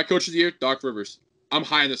 All right, my Coach of the Year, Doc Rivers. I'm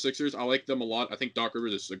high on the Sixers. I like them a lot. I think Doc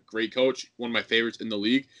Rivers is a great coach, one of my favorites in the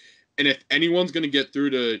league. And if anyone's going to get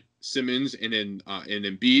through to Simmons and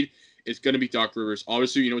Embiid, it's going to be Doc Rivers.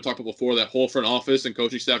 Obviously, we talked about before that whole front office and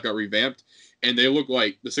coaching staff got revamped, and they look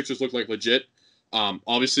like the Sixers look like legit.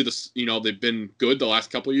 Obviously, they've been good the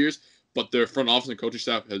last couple of years, but their front office and coaching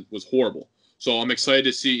staff was horrible. So I'm excited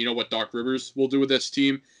to see what Doc Rivers will do with this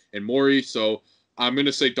team and Morey. So I'm going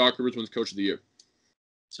to say Doc Rivers wins Coach of the Year.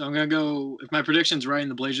 So I'm going to go, if my prediction's right and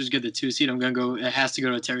the Blazers get the 2 seed, it has to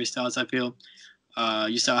go to Terry Stotts, I feel.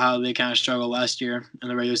 You saw how they kind of struggled last year in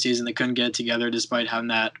the regular season. They couldn't get it together despite having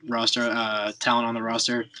that roster talent on the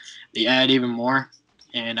roster. They added even more,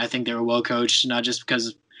 and I think they were well coached, not just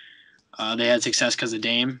because they had success because of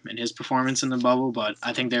Dame and his performance in the bubble, but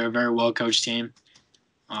I think they're a very well coached team.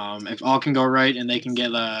 If all can go right and they can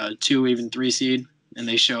get a 2, even 3 seed, and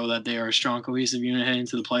they show that they are a strong, cohesive unit heading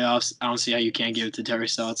into the playoffs, I don't see how you can't give it to Terry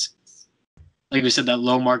Stotts. Like we said, that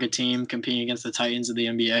low-market team competing against the Titans of the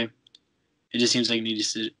NBA, it just seems like an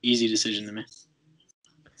easy decision to me.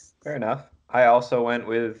 Fair enough. I also went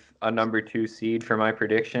with a number 2 seed for my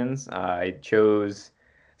predictions. I chose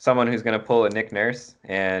someone who's going to pull a Nick Nurse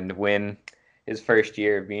and win his first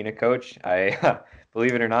year of being a coach. I,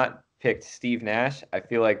 believe it or not, picked Steve Nash. I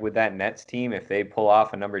feel like with that Nets team, if they pull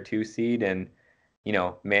off a number 2 seed and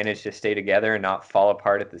manage to stay together and not fall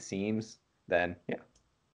apart at the seams, then, yeah.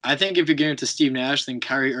 I think if you're giving it to Steve Nash, then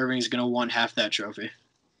Kyrie Irving is going to want half that trophy.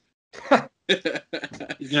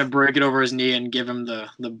 He's going to break it over his knee and give him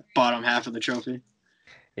the bottom half of the trophy.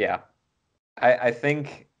 Yeah. I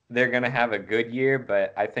think they're going to have a good year,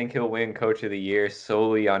 but I think he'll win Coach of the Year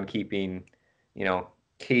solely on keeping,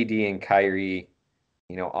 KD and Kyrie,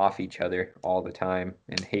 off each other all the time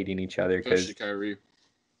and hating each other because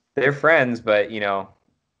they're friends, but,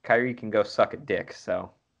 Kyrie can go suck a dick,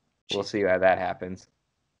 so we'll see how that happens.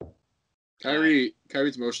 Kyrie's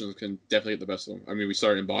emotions can definitely get the best of him. I mean, we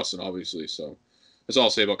started in Boston, obviously, so that's all I'll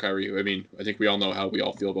say about Kyrie. I mean, I think we all know how we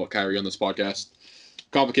all feel about Kyrie on this podcast.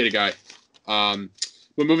 Complicated guy.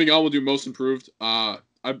 But moving on, we'll do most improved.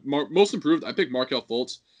 most improved, I picked Markelle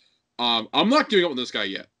Fultz. I'm not giving up on this guy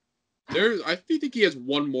yet. I think he has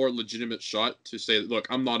one more legitimate shot to say, look,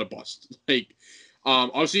 I'm not a bust. Like,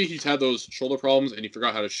 obviously he's had those shoulder problems and he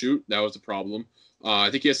forgot how to shoot. That was a problem.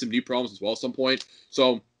 I think he has some knee problems as well at some point.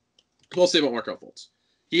 So, what I'll say about Markelle Fultz.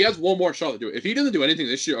 He has one more shot to do it. If he doesn't do anything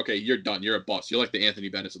this year, okay, you're done. You're a bust. You're like the Anthony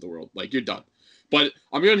Bennett's of the world. Like, you're done. But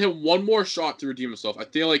I'm going to hit one more shot to redeem himself. I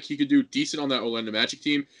feel like he could do decent on that Orlando Magic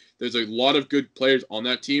team. There's a lot of good players on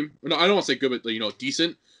that team. No, I don't want to say good, but,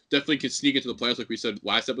 decent. Definitely can sneak into the playoffs like we said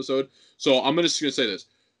last episode. So I'm just going to say this.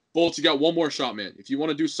 Fultz, you got one more shot, man. If you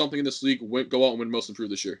want to do something in this league, go out and win most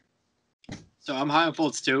improved this year. So I'm high on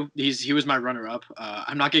Fultz too. He was my runner-up.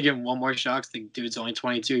 I'm not going to give him one more shot because the dude's only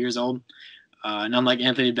 22 years old. And unlike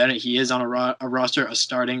Anthony Bennett, he is on a roster, a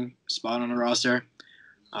starting spot on a roster.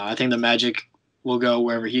 I think the Magic will go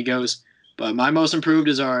wherever he goes. But my most improved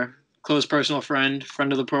is our close personal friend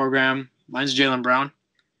of the program. Mine's Jaylen Brown.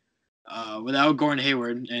 Without Gordon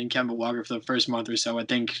Hayward and Kemba Walker for the first month or so, I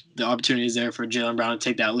think the opportunity is there for Jaylen Brown to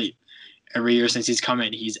take that leap. Every year since he's come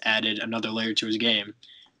in, he's added another layer to his game.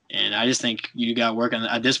 And I just think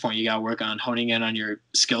at this point, you got to work on honing in on your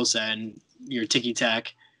skill set and your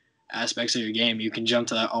ticky-tack aspects of your game. You can jump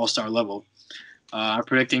to that all-star level. I'm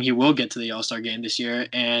predicting he will get to the all-star game this year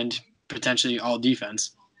and potentially all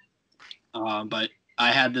defense. But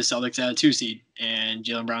I had the Celtics at a 2 seed, and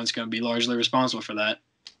Jaylen Brown's going to be largely responsible for that.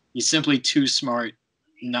 He's simply too smart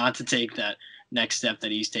not to take that next step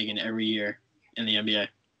that he's taken every year in the NBA.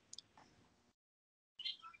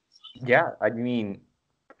 Yeah, I mean,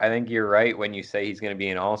 I think you're right when you say he's going to be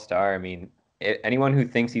an all-star. I mean, anyone who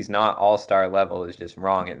thinks he's not all-star level is just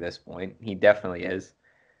wrong at this point. He definitely is.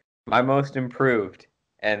 My most improved,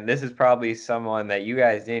 and this is probably someone that you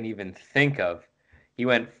guys didn't even think of. He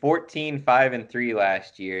went 14-5-3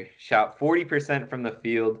 last year, shot 40% from the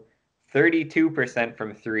field, 32%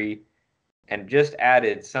 from three, and just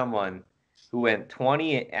added someone who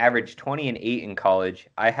averaged 20-8 in college.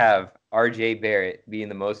 I have R.J. Barrett being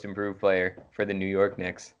the most improved player for the New York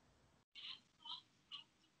Knicks.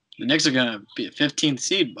 The Knicks are going to be a 15th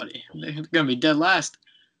seed, buddy. They're going to be dead last.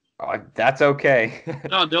 Oh, that's okay.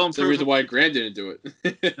 No, they'll improve. That's the reason why Grant didn't do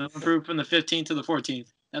it. They'll improve from the 15th to the 14th.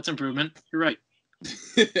 That's improvement. You're right.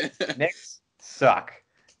 Knicks suck.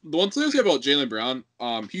 The one thing I say about Jaylen Brown,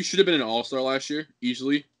 he should have been an all-star last year,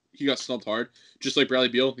 easily. He got snubbed hard, just like Bradley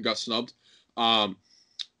Beal. He got snubbed.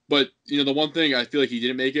 But, the one thing I feel like he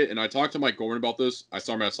didn't make it, and I talked to Mike Gorman about this. I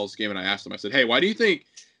saw him at a Celtics game, and I asked him, I said, hey, why do you think,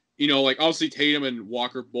 obviously Tatum and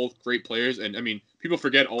Walker, both great players, and, I mean, people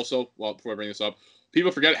forget also, well, before I bring this up,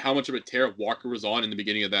 people forget how much of a tear Walker was on in the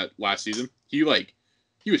beginning of that last season. He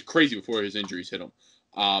was crazy before his injuries hit him.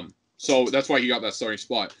 So that's why he got that starting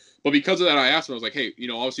spot. But because of that, I asked him, I was like, hey,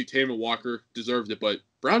 obviously Tatum and Walker deserved it, but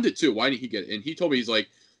Brown did too. Why didn't he get it? And he told me, he's like,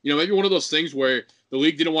 maybe one of those things where the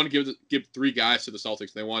league didn't want to give three guys to the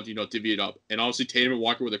Celtics. They wanted to, divvy it up. And obviously Tatum and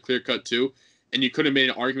Walker were the clear cut too. And you couldn't have made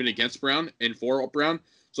an argument against Brown and for Brown.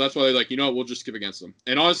 So that's why they're like, we'll just give against them.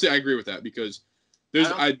 And honestly, I agree with that because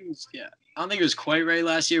I don't think it was quite right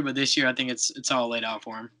last year, but this year I think it's all laid out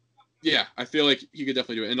for him. Yeah, I feel like he could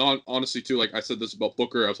definitely do it. And honestly, too, like I said this about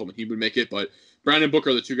Booker, I was hoping he would make it. But Brown and Booker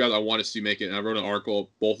are the two guys I want to see make it. And I wrote an article of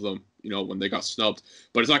both of them, when they got snubbed.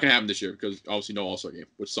 But it's not going to happen this year because obviously no All-Star game,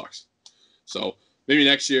 which sucks. So maybe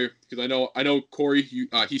next year, because I know Corey,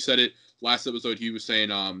 he said it last episode. He was saying,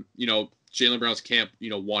 Jaylen Brown's camp,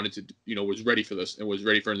 wanted to, was ready for this and was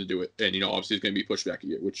ready for him to do it. And, obviously it's going to be pushed back a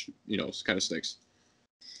year, which, kind of stinks.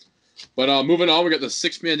 But moving on, we got the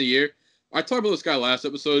sixth man of the year. I talked about this guy last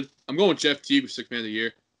episode. I'm going with Jeff Teague with sixth man of the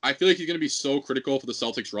year. I feel like he's going to be so critical for the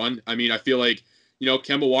Celtics run. I mean, I feel like,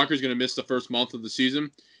 Kemba Walker's going to miss the first month of the season.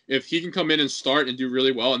 If he can come in and start and do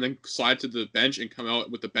really well and then slide to the bench and come out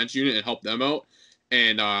with the bench unit and help them out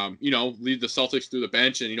and, lead the Celtics through the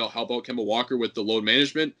bench and, help out Kemba Walker with the load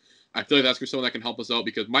management, I feel like that's someone that can help us out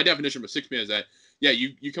because my definition of a sixth man is that, yeah,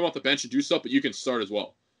 you come off the bench and do stuff, but you can start as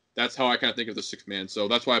well. That's how I kind of think of the sixth man. So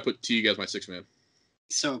that's why I put Teague as my sixth man.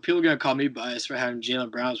 So people are going to call me biased for having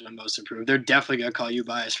Jaylen Brown as my most improved. They're definitely going to call you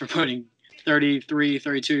biased for putting 33,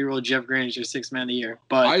 32-year-old Jeff Green as your sixth man of the year.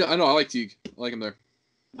 But I know. I like Teague. I like him there.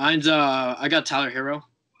 Mine's I got Tyler Hero.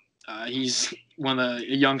 He's a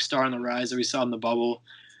young star on the rise that we saw in the bubble,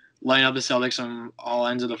 lining up the Celtics on all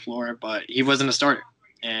ends of the floor, but he wasn't a starter.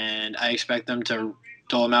 And I expect them to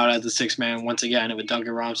dole him out as the sixth man once again with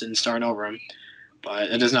Duncan Robinson starting over him.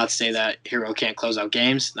 But it does not say that Hero can't close out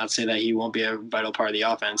games, not say that he won't be a vital part of the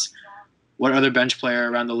offense. What other bench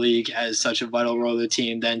player around the league has such a vital role of the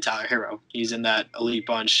team than Tyler Hero? He's in that elite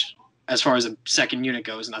bunch as far as a second unit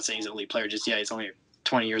goes. I'm not saying he's an elite player just yet. He's only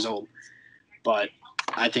 20 years old. But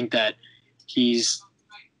I think that he's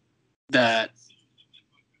that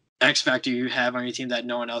X factor you have on your team that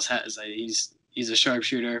no one else has. Like, he's a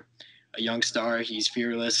sharpshooter, a young star. He's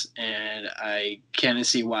fearless, and I can't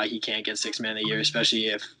see why he can't get Sixth Man of the Year, especially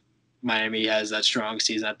if Miami has that strong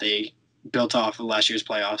season that they built off of last year's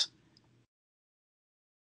playoffs.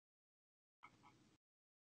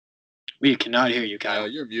 We cannot hear you, Kyle.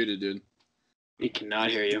 You're muted, dude. We cannot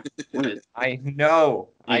hear you. I know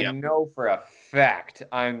for a fact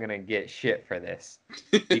I'm going to get shit for this.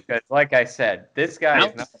 Because, like I said, this guy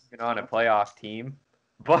is not even on a playoff team.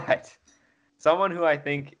 But someone who I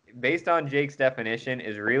think, based on Jake's definition,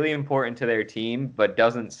 is really important to their team but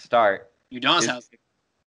doesn't start. Udonis Haslem.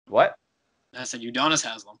 What? I said Udonis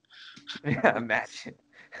Haslem. Yeah, imagine.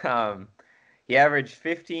 He averaged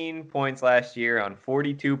 15 points last year on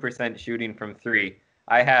 42% shooting from three.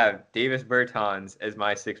 I have Davis Bertans as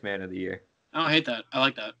my Sixth Man of the Year. I don't hate that. I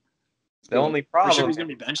like that. The only problem, Are you sure he's going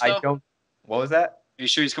to be benched, though? What was that? Are you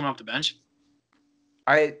sure he's coming off the bench?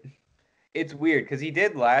 It's weird because he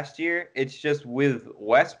did last year. It's just with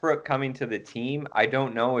Westbrook coming to the team, I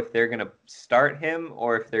don't know if they're going to start him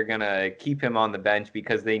or if they're going to keep him on the bench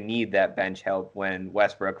because they need that bench help when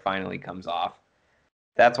Westbrook finally comes off.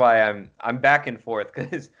 That's why I'm back and forth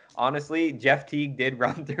because honestly, Jeff Teague did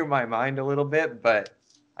run through my mind a little bit, but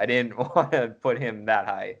I didn't want to put him that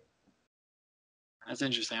high. That's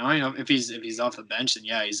interesting. I don't know if he's off the bench, then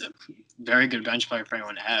yeah, he's a very good bench player for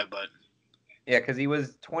anyone to have. But yeah, because he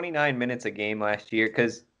was 29 minutes a game last year.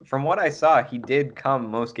 Because from what I saw, he did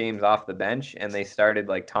come most games off the bench, and they started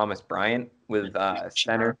like Thomas Bryant with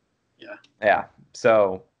center. Yeah.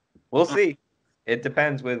 So we'll see. It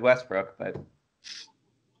depends with Westbrook, but.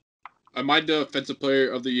 My defensive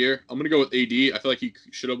player of the year, I'm gonna go with AD. I feel like he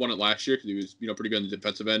should have won it last year because he was, pretty good on the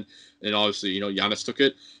defensive end, and obviously, Giannis took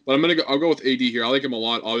it. But I'll go with AD here. I like him a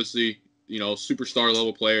lot. Obviously, superstar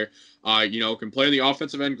level player. Can play on the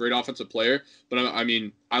offensive end, great offensive player. But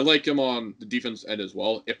I like him on the defense end as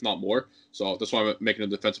well, if not more. So that's why I'm making him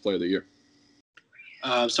defensive player of the year.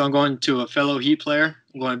 So I'm going to a fellow Heat player.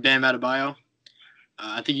 I'm going to Bam Adebayo.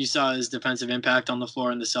 I think you saw his defensive impact on the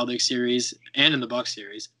floor in the Celtics series and in the Bucks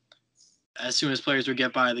series. As soon as players would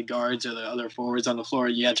get by the guards or the other forwards on the floor,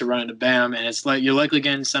 you had to run into Bam, and it's like you're likely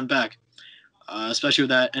getting sent back, especially with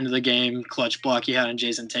that end of the game clutch block he had on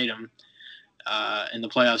Jason Tatum in the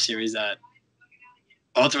playoff series that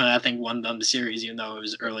ultimately I think won them the series, even though it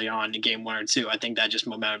was early on in game 1 or 2. I think that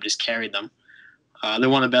momentum just carried them. They're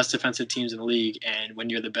one of the best defensive teams in the league, and when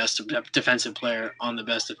you're the best defensive player on the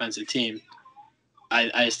best defensive team,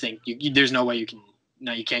 I just think there's no way you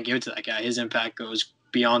can't give it to that guy. His impact goes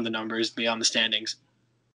beyond the numbers, beyond the standings.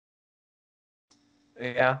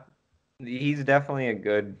 Yeah, he's definitely a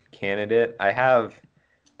good candidate. I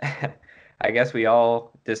guess we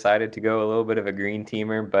all decided to go a little bit of a green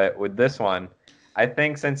teamer, but with this one, I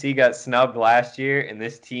think since he got snubbed last year and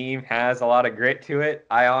this team has a lot of grit to it,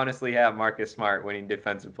 I honestly have Marcus Smart winning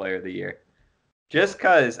Defensive Player of the Year. Just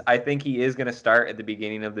because I think he is going to start at the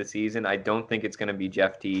beginning of the season. I don't think it's going to be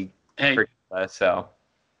Jeff Teague. So.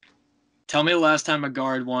 Tell me the last time a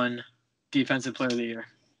guard won Defensive Player of the Year.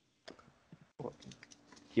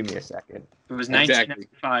 Give me a second. It was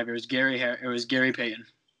 1995. It was Gary Payton.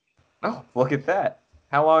 Oh, look at that.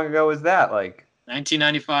 How long ago was that?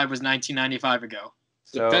 1995 was 1995 ago.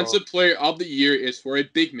 So, Defensive Player of the Year is for a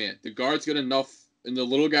big man. The guards get enough, and the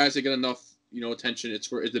little guys they get enough, attention.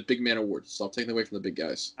 It's a big man award. So I'm taking away from the big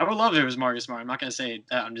guys. I would love if it was Marcus Smart. I'm not gonna say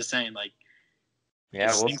that. I'm just saying yeah,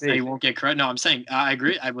 we'll see. That he won't get credit. No, I'm saying I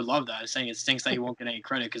agree. I would love that. I'm saying it stinks that he won't get any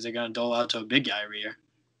credit because they're gonna dole out to a big guy every year.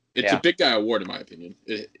 It's a big guy award in my opinion.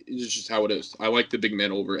 It's just how it is. I like the big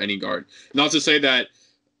man over any guard. Not to say that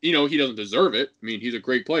he doesn't deserve it. He's a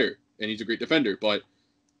great player and he's a great defender, but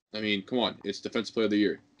come on, it's Defensive Player of the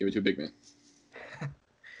Year. Give it to a big man.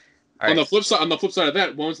 On the flip side of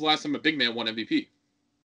that, when was the last time a big man won MVP?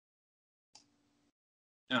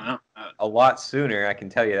 I don't know. A lot sooner, I can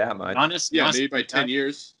tell you that much. Giannis, maybe by 10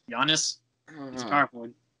 years. Giannis, it's powerful.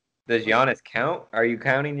 Does Giannis count? Are you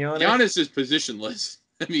counting Giannis? Giannis is positionless.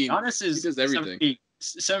 Giannis he does everything.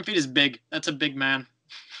 7 feet is big. That's a big man.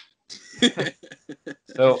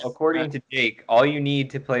 So, according to Jake, all you need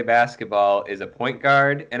to play basketball is a point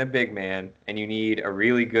guard and a big man, and you need a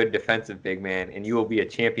really good defensive big man, and you will be a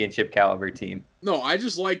championship caliber team. No, I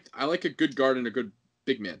like a good guard and a good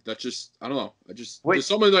big man. That's just, I don't know. There's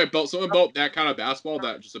something about that kind of basketball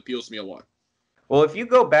that just appeals to me a lot. Well, if you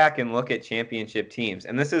go back and look at championship teams,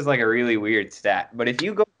 and this is a really weird stat, but if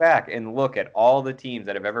you go back and look at all the teams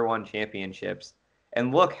that have ever won championships,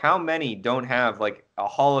 and look how many don't have a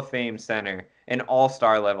Hall of Fame center, an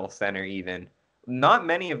all-star level center even, not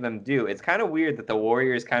many of them do. It's kind of weird that the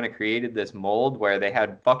Warriors kind of created this mold where they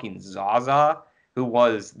had fucking Zaza, who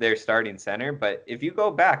was their starting center. But if you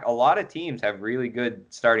go back, a lot of teams have really good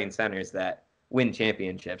starting centers that win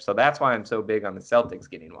championships. So that's why I'm so big on the Celtics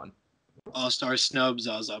getting one. All-star snub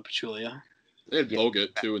Zaza Pachulia. They had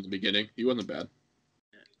Bogut, too, in the beginning. He wasn't bad.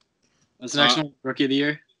 What's the next one? Rookie of the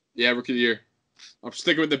year? Yeah, Rookie of the year. I'm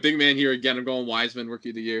sticking with the big man here again. I'm going Wiseman, Rookie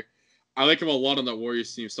of the year. I like him a lot on that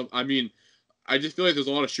Warriors team. I just feel like there's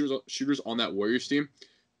a lot of shooters on that Warriors team.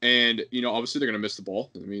 And, obviously they're going to miss the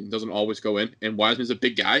ball. It doesn't always go in. And Wiseman's a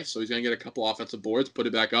big guy, so he's going to get a couple offensive boards, put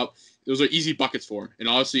it back up. Those are easy buckets for him. And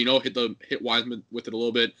obviously, hit Wiseman with it a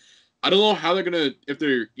little bit. I don't know how if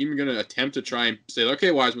they're even going to attempt to try and say, okay,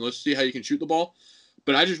 Wiseman, let's see how you can shoot the ball.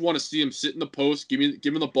 But I just want to see him sit in the post, give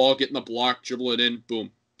him the ball, get in the block, dribble it in, boom,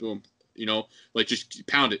 boom. Just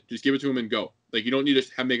pound it. Just give it to him and go. You don't need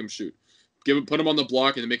to make him shoot. Put him on the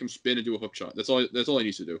block and then make him spin and do a hook shot. That's all he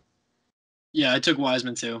needs to do. Yeah, I took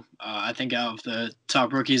Wiseman too. I think out of the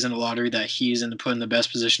top rookies in the lottery that he's put in the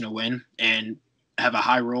best position to win and have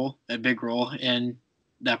a big role in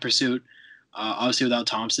that pursuit. Obviously, without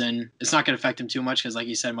Thompson, it's not going to affect him too much because, like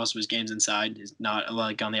you said, most of his games inside. He's not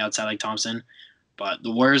on the outside like Thompson. But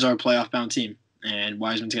the Warriors are a playoff-bound team, and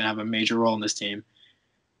Wiseman's going to have a major role in this team.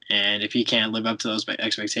 And if he can't live up to those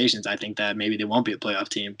expectations, I think that maybe they won't be a playoff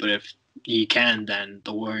team. But if he can, then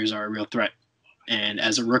the Warriors are a real threat. And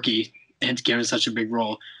as a rookie, and given such a big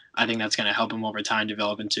role, I think that's going to help him over time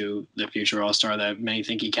develop into the future All-Star that many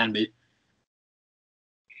think he can be.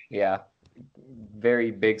 Yeah,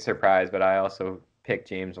 very big surprise, but I also picked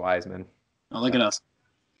James Wiseman. Oh, look at us.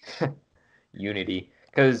 Unity.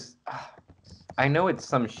 Because I know it's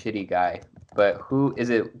some shitty guy, but who is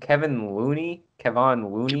it? Kevon Looney?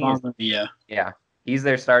 Yeah. Yeah, he's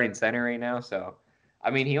their starting center right now. So,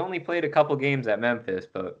 he only played a couple games at Memphis,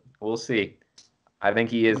 but we'll see. I think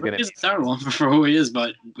he is going to. He's terrible for who he is,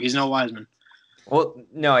 but he's no Wiseman. Well,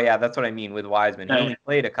 no, yeah, that's what I mean with Wiseman. He only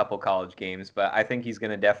played a couple college games, but I think he's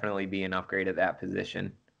going to definitely be an upgrade at that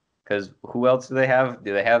position. Because who else do they have?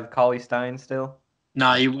 Do they have Cauley Stein still?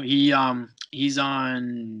 No, he's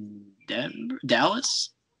on Dallas.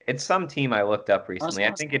 It's some team I looked up recently.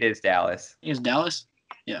 I think it is Dallas. It's Dallas?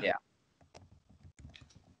 Yeah.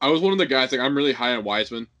 I was one of the guys, I'm really high on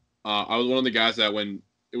Wiseman. I was one of the guys that when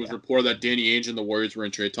it was reported that Danny Ainge and the Warriors were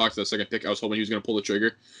in trade talks for the second pick, I was hoping he was going to pull the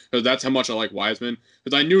trigger. Because that's how much I like Wiseman.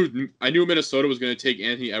 Because I knew Minnesota was going to take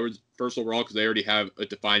Anthony Edwards first overall because they already have a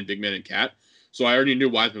defined big man in Cat. So I already knew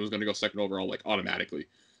Wiseman was going to go second overall, automatically.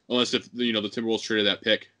 Unless if, the Timberwolves traded that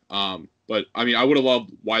pick. But, I would have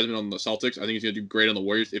loved Wiseman on the Celtics. I think he's going to do great on the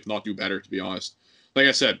Warriors, if not do better, to be honest. Like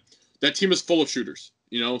I said, that team is full of shooters,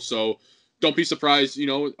 so don't be surprised,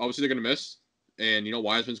 obviously they're going to miss. And,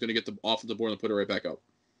 Wiseman's going to get the off of the board and put it right back up.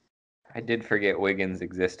 I did forget Wiggins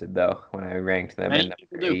existed, though, when I ranked them in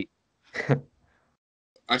number 8.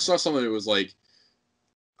 I saw something that was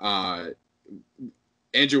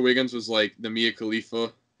Andrew Wiggins was the Mia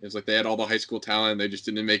Khalifa. It was they had all the high school talent. They just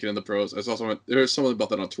didn't make it in the pros. I saw there was something about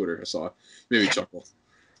that on Twitter. I saw. Maybe chuckle.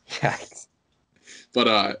 Yeah. But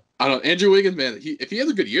I don't know. Andrew Wiggins, man, if he has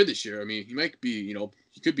a good year this year, he might be,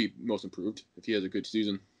 he could be most improved if he has a good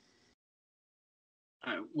season.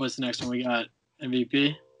 All right, what's the next one we got?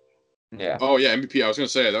 MVP? Yeah. Oh, yeah, MVP. I was going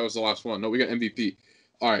to say that was the last one. No, we got MVP.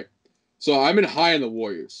 All right. So I'm in high on the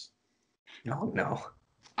Warriors. No.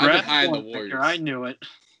 I'm in high on the Warriors. I knew it.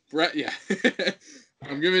 Brett, yeah.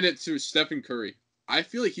 I'm giving it to Stephen Curry. I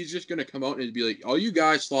feel like he's just going to come out and be like, oh, you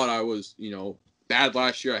guys thought I was, bad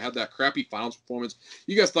last year. I had that crappy finals performance.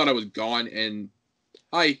 You guys thought I was gone, and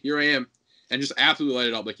hi, here I am. And just absolutely light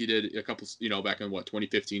it up like he did a couple, back in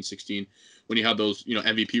 2015, 16, when he had those,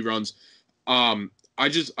 MVP runs.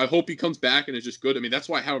 I hope he comes back and is just good. That's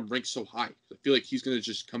why I have him ranked so high. I feel like he's going to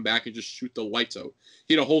just come back and just shoot the lights out.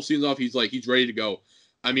 He had a whole season off. He's ready to go.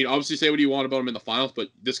 Obviously say what you want about him in the finals, but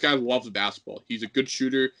this guy loves basketball. He's a good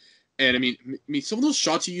shooter. And some of those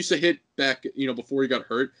shots he used to hit back, before he got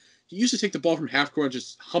hurt, he used to take the ball from half court and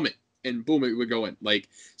just hum it, and boom, it would go in.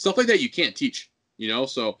 Stuff like that you can't teach,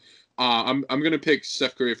 So I'm going to pick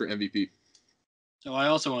Steph Curry for MVP. So I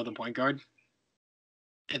also want the point guard.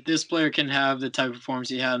 If this player can have the type of performance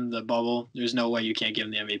he had in the bubble, there's no way you can't give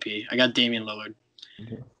him the MVP. I got Damian Lillard.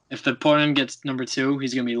 Mm-hmm. If the Portland gets number 2,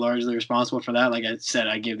 he's going to be largely responsible for that. Like I said,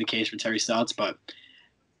 I gave the case for Terry Stotts, but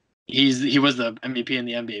he was the MVP in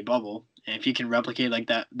the NBA bubble. And if he can replicate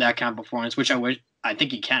that kind of performance, which I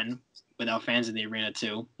think he can, without fans in the arena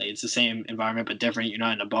too. It's the same environment but different. You're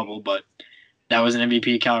not in a bubble, but that was an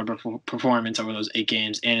MVP caliber performance over those 8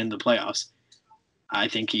 games and in the playoffs. I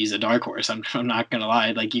think he's a dark horse. I'm not gonna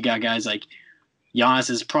lie. You got guys like Giannis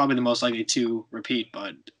is probably the most likely to repeat,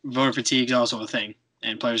 but voter fatigue is also a thing,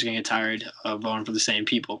 and players are going to get tired of voting for the same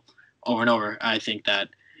people over and over. I think that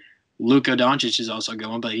Luka Doncic is also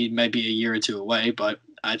going, but he might be a year or two away. But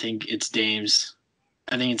I think it's Dame's.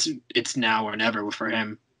 I think it's now or never for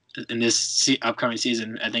him in this upcoming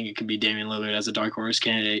season. I think it could be Damian Lillard as a dark horse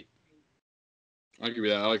candidate. I give you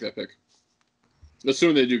that. I like that pick.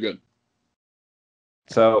 Assuming they do good.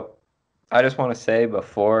 So, I just want to say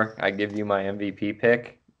before I give you my MVP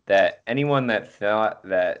pick that anyone that thought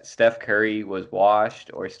that Steph Curry was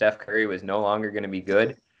washed or Steph Curry was no longer going to be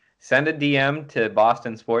good, send a DM to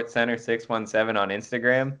Boston Sports Center 617 on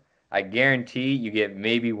Instagram. I guarantee you get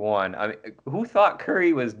maybe one. I mean, who thought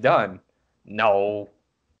Curry was done? No.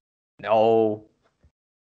 So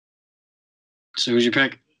who's your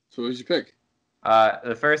pick?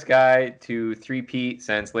 The first guy to three-peat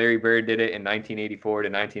since Larry Bird did it in 1984 to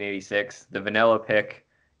 1986. The vanilla pick.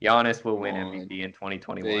 Giannis will win MVP in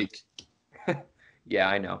 2021. Yeah,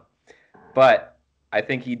 I know. But I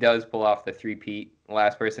think he does pull off the three-peat. The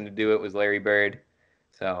last person to do it was Larry Bird.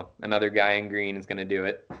 So another guy in green is going to do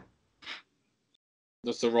it.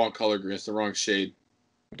 That's the wrong color green. It's the wrong shade.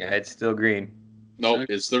 Yeah, it's still green. Nope,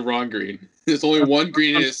 it's the wrong green. There's only one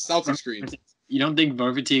green and it's Celtics green. You don't think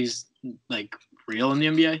voter fatigue's like real in the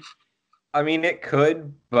NBA? I mean, it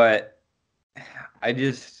could, but I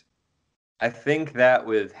think that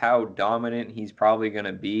with how dominant he's probably going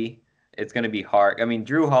to be, it's going to be hard. I mean,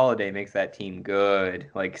 Drew Holiday makes that team good,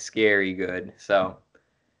 like scary good. So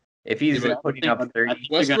if he's putting up 30,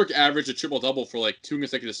 Westbrook averaged a triple-double for like 2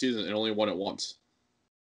 consecutive seasons and only won it once.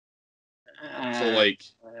 So like,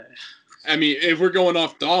 I mean, if we're going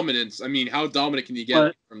off dominance, I mean, how dominant can you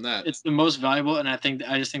get from that? It's the most valuable, and I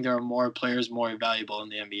just think there are more players more valuable in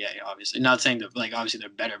the NBA. Obviously, not saying that like obviously they're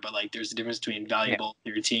better, but like there's a difference between valuable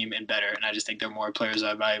to your team and better. And I just think there are more players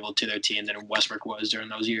that are valuable to their team than Westbrook was during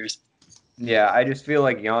those years. Yeah, I just feel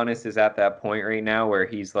like Giannis is at that point right now where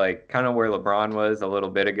he's like kind of where LeBron was a little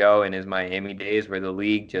bit ago in his Miami days, where the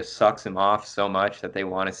league just sucks him off so much that they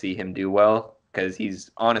want to see him do well because he's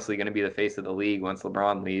honestly going to be the face of the league once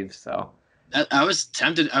LeBron leaves. So I was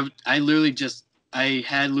tempted. I literally I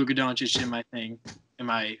had Luka Doncic in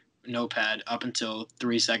my notepad up until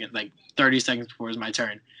 30 seconds before it was my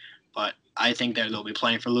turn. But I think that they'll be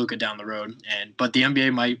playing for Luka down the road, but the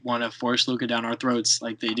NBA might want to force Luka down our throats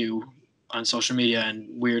like they do on social media and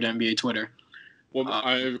weird NBA Twitter. Well,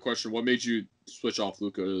 I have a question. What made you switch off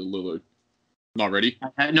Luka to Lillard? Not ready?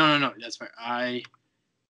 No. That's fair. I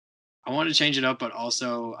want to change it up, but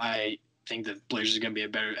also I think that Blazers are going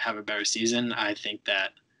to have a better season. I think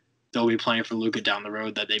that they'll be playing for Luka down the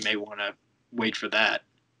road, that they may want to wait for that.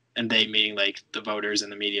 And they meaning like the voters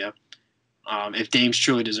and the media. If Dame's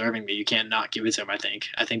truly deserving, you can't not give it to him, I think.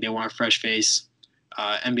 I think they want a fresh face.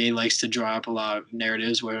 NBA likes to draw up a lot of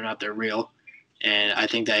narratives, whether or not they're real. And I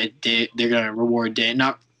think that they're going to reward Dame,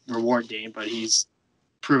 not reward Dame, but he's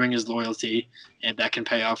proving his loyalty, and that can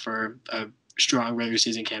pay off for a strong regular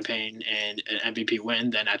season campaign and an MVP win,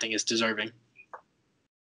 then I think it's deserving.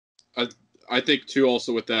 I think too,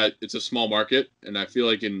 also with that, it's a small market, and I feel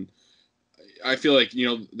like they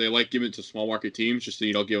like giving it to small market teams just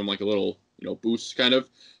to give them like a little boost kind of.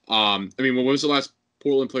 I mean, when was the last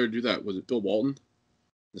Portland player to do that? Was it Bill Walton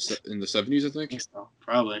in the 70s? I think so,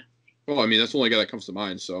 probably. Well, I mean, that's the only guy that comes to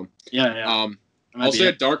mind. So yeah. I'll say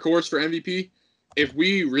a dark horse for MVP. If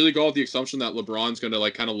we really go with the assumption that LeBron's going to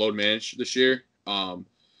like kind of load manage this year, like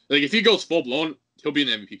if he goes full blown, he'll be in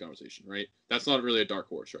the MVP conversation, right? That's not really a dark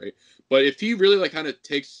horse, right? But if he really like kind of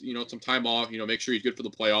takes some time off, make sure he's good for the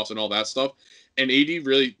playoffs and all that stuff, and AD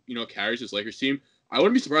really carries his Lakers team, I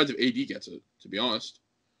wouldn't be surprised if AD gets it, to be honest.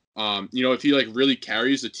 If he like really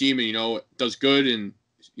carries the team and does good and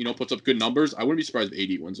puts up good numbers, I wouldn't be surprised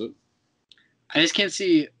if AD wins it. I just can't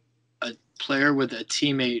see a player with a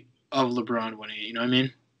teammate of LeBron winning it. You know what I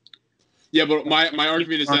mean? Yeah, but my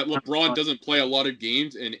argument is that LeBron doesn't play a lot of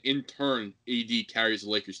games, and in turn, AD carries the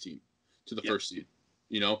Lakers team to the first seed.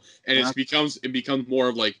 And it becomes more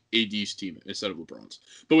of like AD's team instead of LeBron's.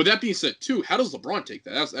 But with that being said, too, how does LeBron take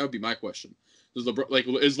that? That would be my question. Is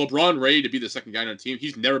LeBron ready to be the second guy on the team?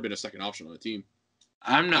 He's never been a second option on the team.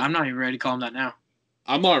 I'm not even ready to call him that now.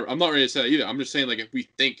 I'm not ready to say that either. I'm just saying like if we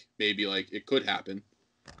think maybe like it could happen,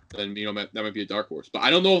 then that might be a dark horse. But I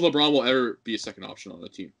don't know if LeBron will ever be a second option on the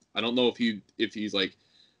team. I don't know if he's like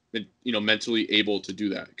been mentally able to do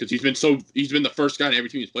that because he's been the first guy in every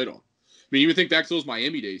team he's played on. I mean, even think back to those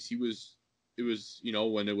Miami days. It was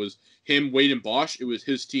when it was him, Wade, and Bosh, it was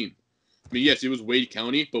his team. I mean, yes, it was Wade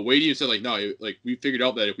County, but Wade even said like no, we figured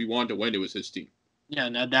out that if we wanted to win, it was his team. Yeah,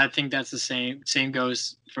 no, I think that's the same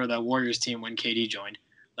goes for the Warriors team when KD joined.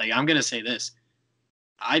 Like I'm gonna say this,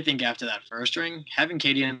 I think after that first ring, having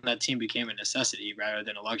KD on that team became a necessity rather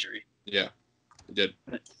than a luxury. Yeah, it did.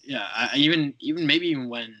 But yeah, even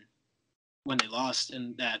when they lost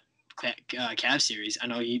in that Cavs series, I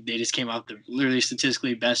know they just came out the literally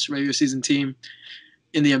statistically best regular season team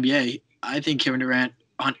in the NBA. I think Kevin Durant,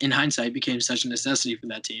 in hindsight, became such a necessity for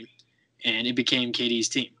that team, and it became KD's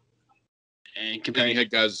team. And comparing, you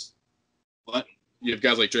had guys, what you have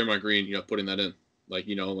guys like Draymond Green, putting that in,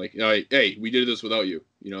 hey, we did this without you,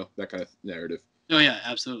 that kind of narrative. Oh yeah,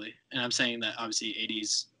 absolutely. And I'm saying that obviously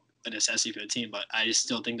AD's a necessity for the team, but I just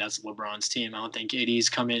still think that's LeBron's team. I don't think AD's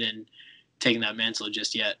come in and taken that mantle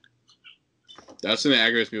just yet. That's something that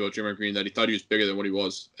aggravates me about Draymond Green, that he thought he was bigger than what he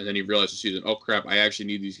was, and then he realized this season, oh crap, I actually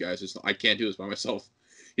need these guys. I can't do this by myself.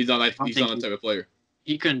 He's not that type of player.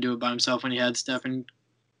 He couldn't do it by himself when he had Steph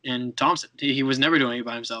and Thompson. He was never doing it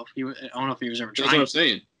by himself. I don't know if he was ever trying. That's what I'm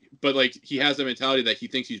saying. But he has the mentality that he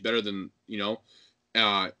thinks he's better than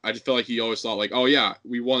I just felt like he always thought oh yeah,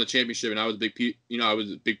 we won the championship and I was a big piece. I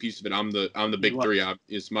was a big piece of it. I'm the big three.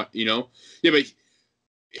 It's my Yeah, but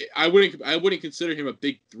I wouldn't consider him a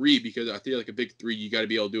big three, because I feel like a big three, you got to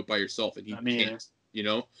be able to do it by yourself, and he can't.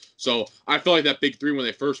 So I felt like that big three when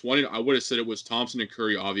they first won it, I would have said it was Thompson and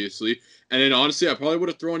Curry, obviously, and then honestly, I probably would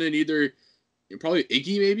have thrown in probably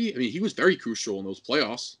Iggy, maybe. I mean, he was very crucial in those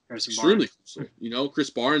playoffs. Extremely crucial. Chris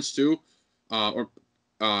Barnes too, so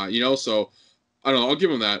I don't know. I'll give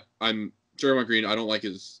him that. I'm Draymond Green. I don't like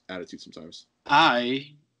his attitude sometimes.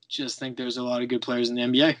 I just think there's a lot of good players in the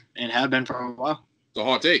NBA and have been for a while. It's a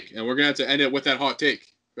hot take, and we're gonna have to end it with that hot take.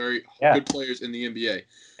 Very good players in the NBA.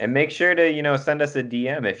 And make sure to send us a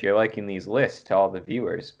DM if you're liking these lists to all the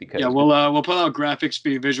viewers, because we'll put out graphics for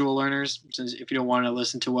you visual learners, since if you don't want to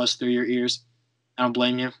listen to us through your ears, I don't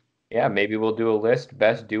blame you. Yeah, maybe we'll do a list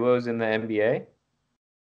best duos in the NBA.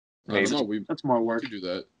 Maybe. That's more work. We could do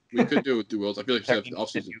that. We could do duos. I feel like we have the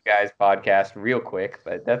offseason. You guys podcast real quick,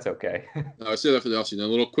 but that's okay. I say that for the offseason.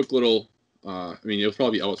 A quick little. It'll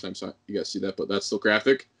probably be out time, so you guys see that, but that's the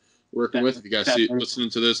graphic we're working with. If you guys listening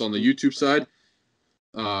to this on the YouTube side,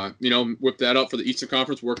 whip that up for the Eastern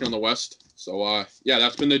Conference, working on the West. So,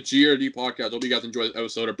 that's been the GRD podcast. Hope you guys enjoyed the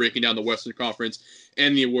episode of breaking down the Western Conference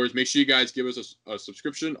and the awards. Make sure you guys give us a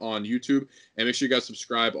subscription on YouTube, and make sure you guys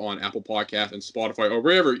subscribe on Apple Podcast and Spotify, or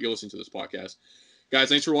wherever you're listening to this podcast. Guys,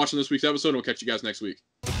 thanks for watching this week's episode, and we'll catch you guys next week.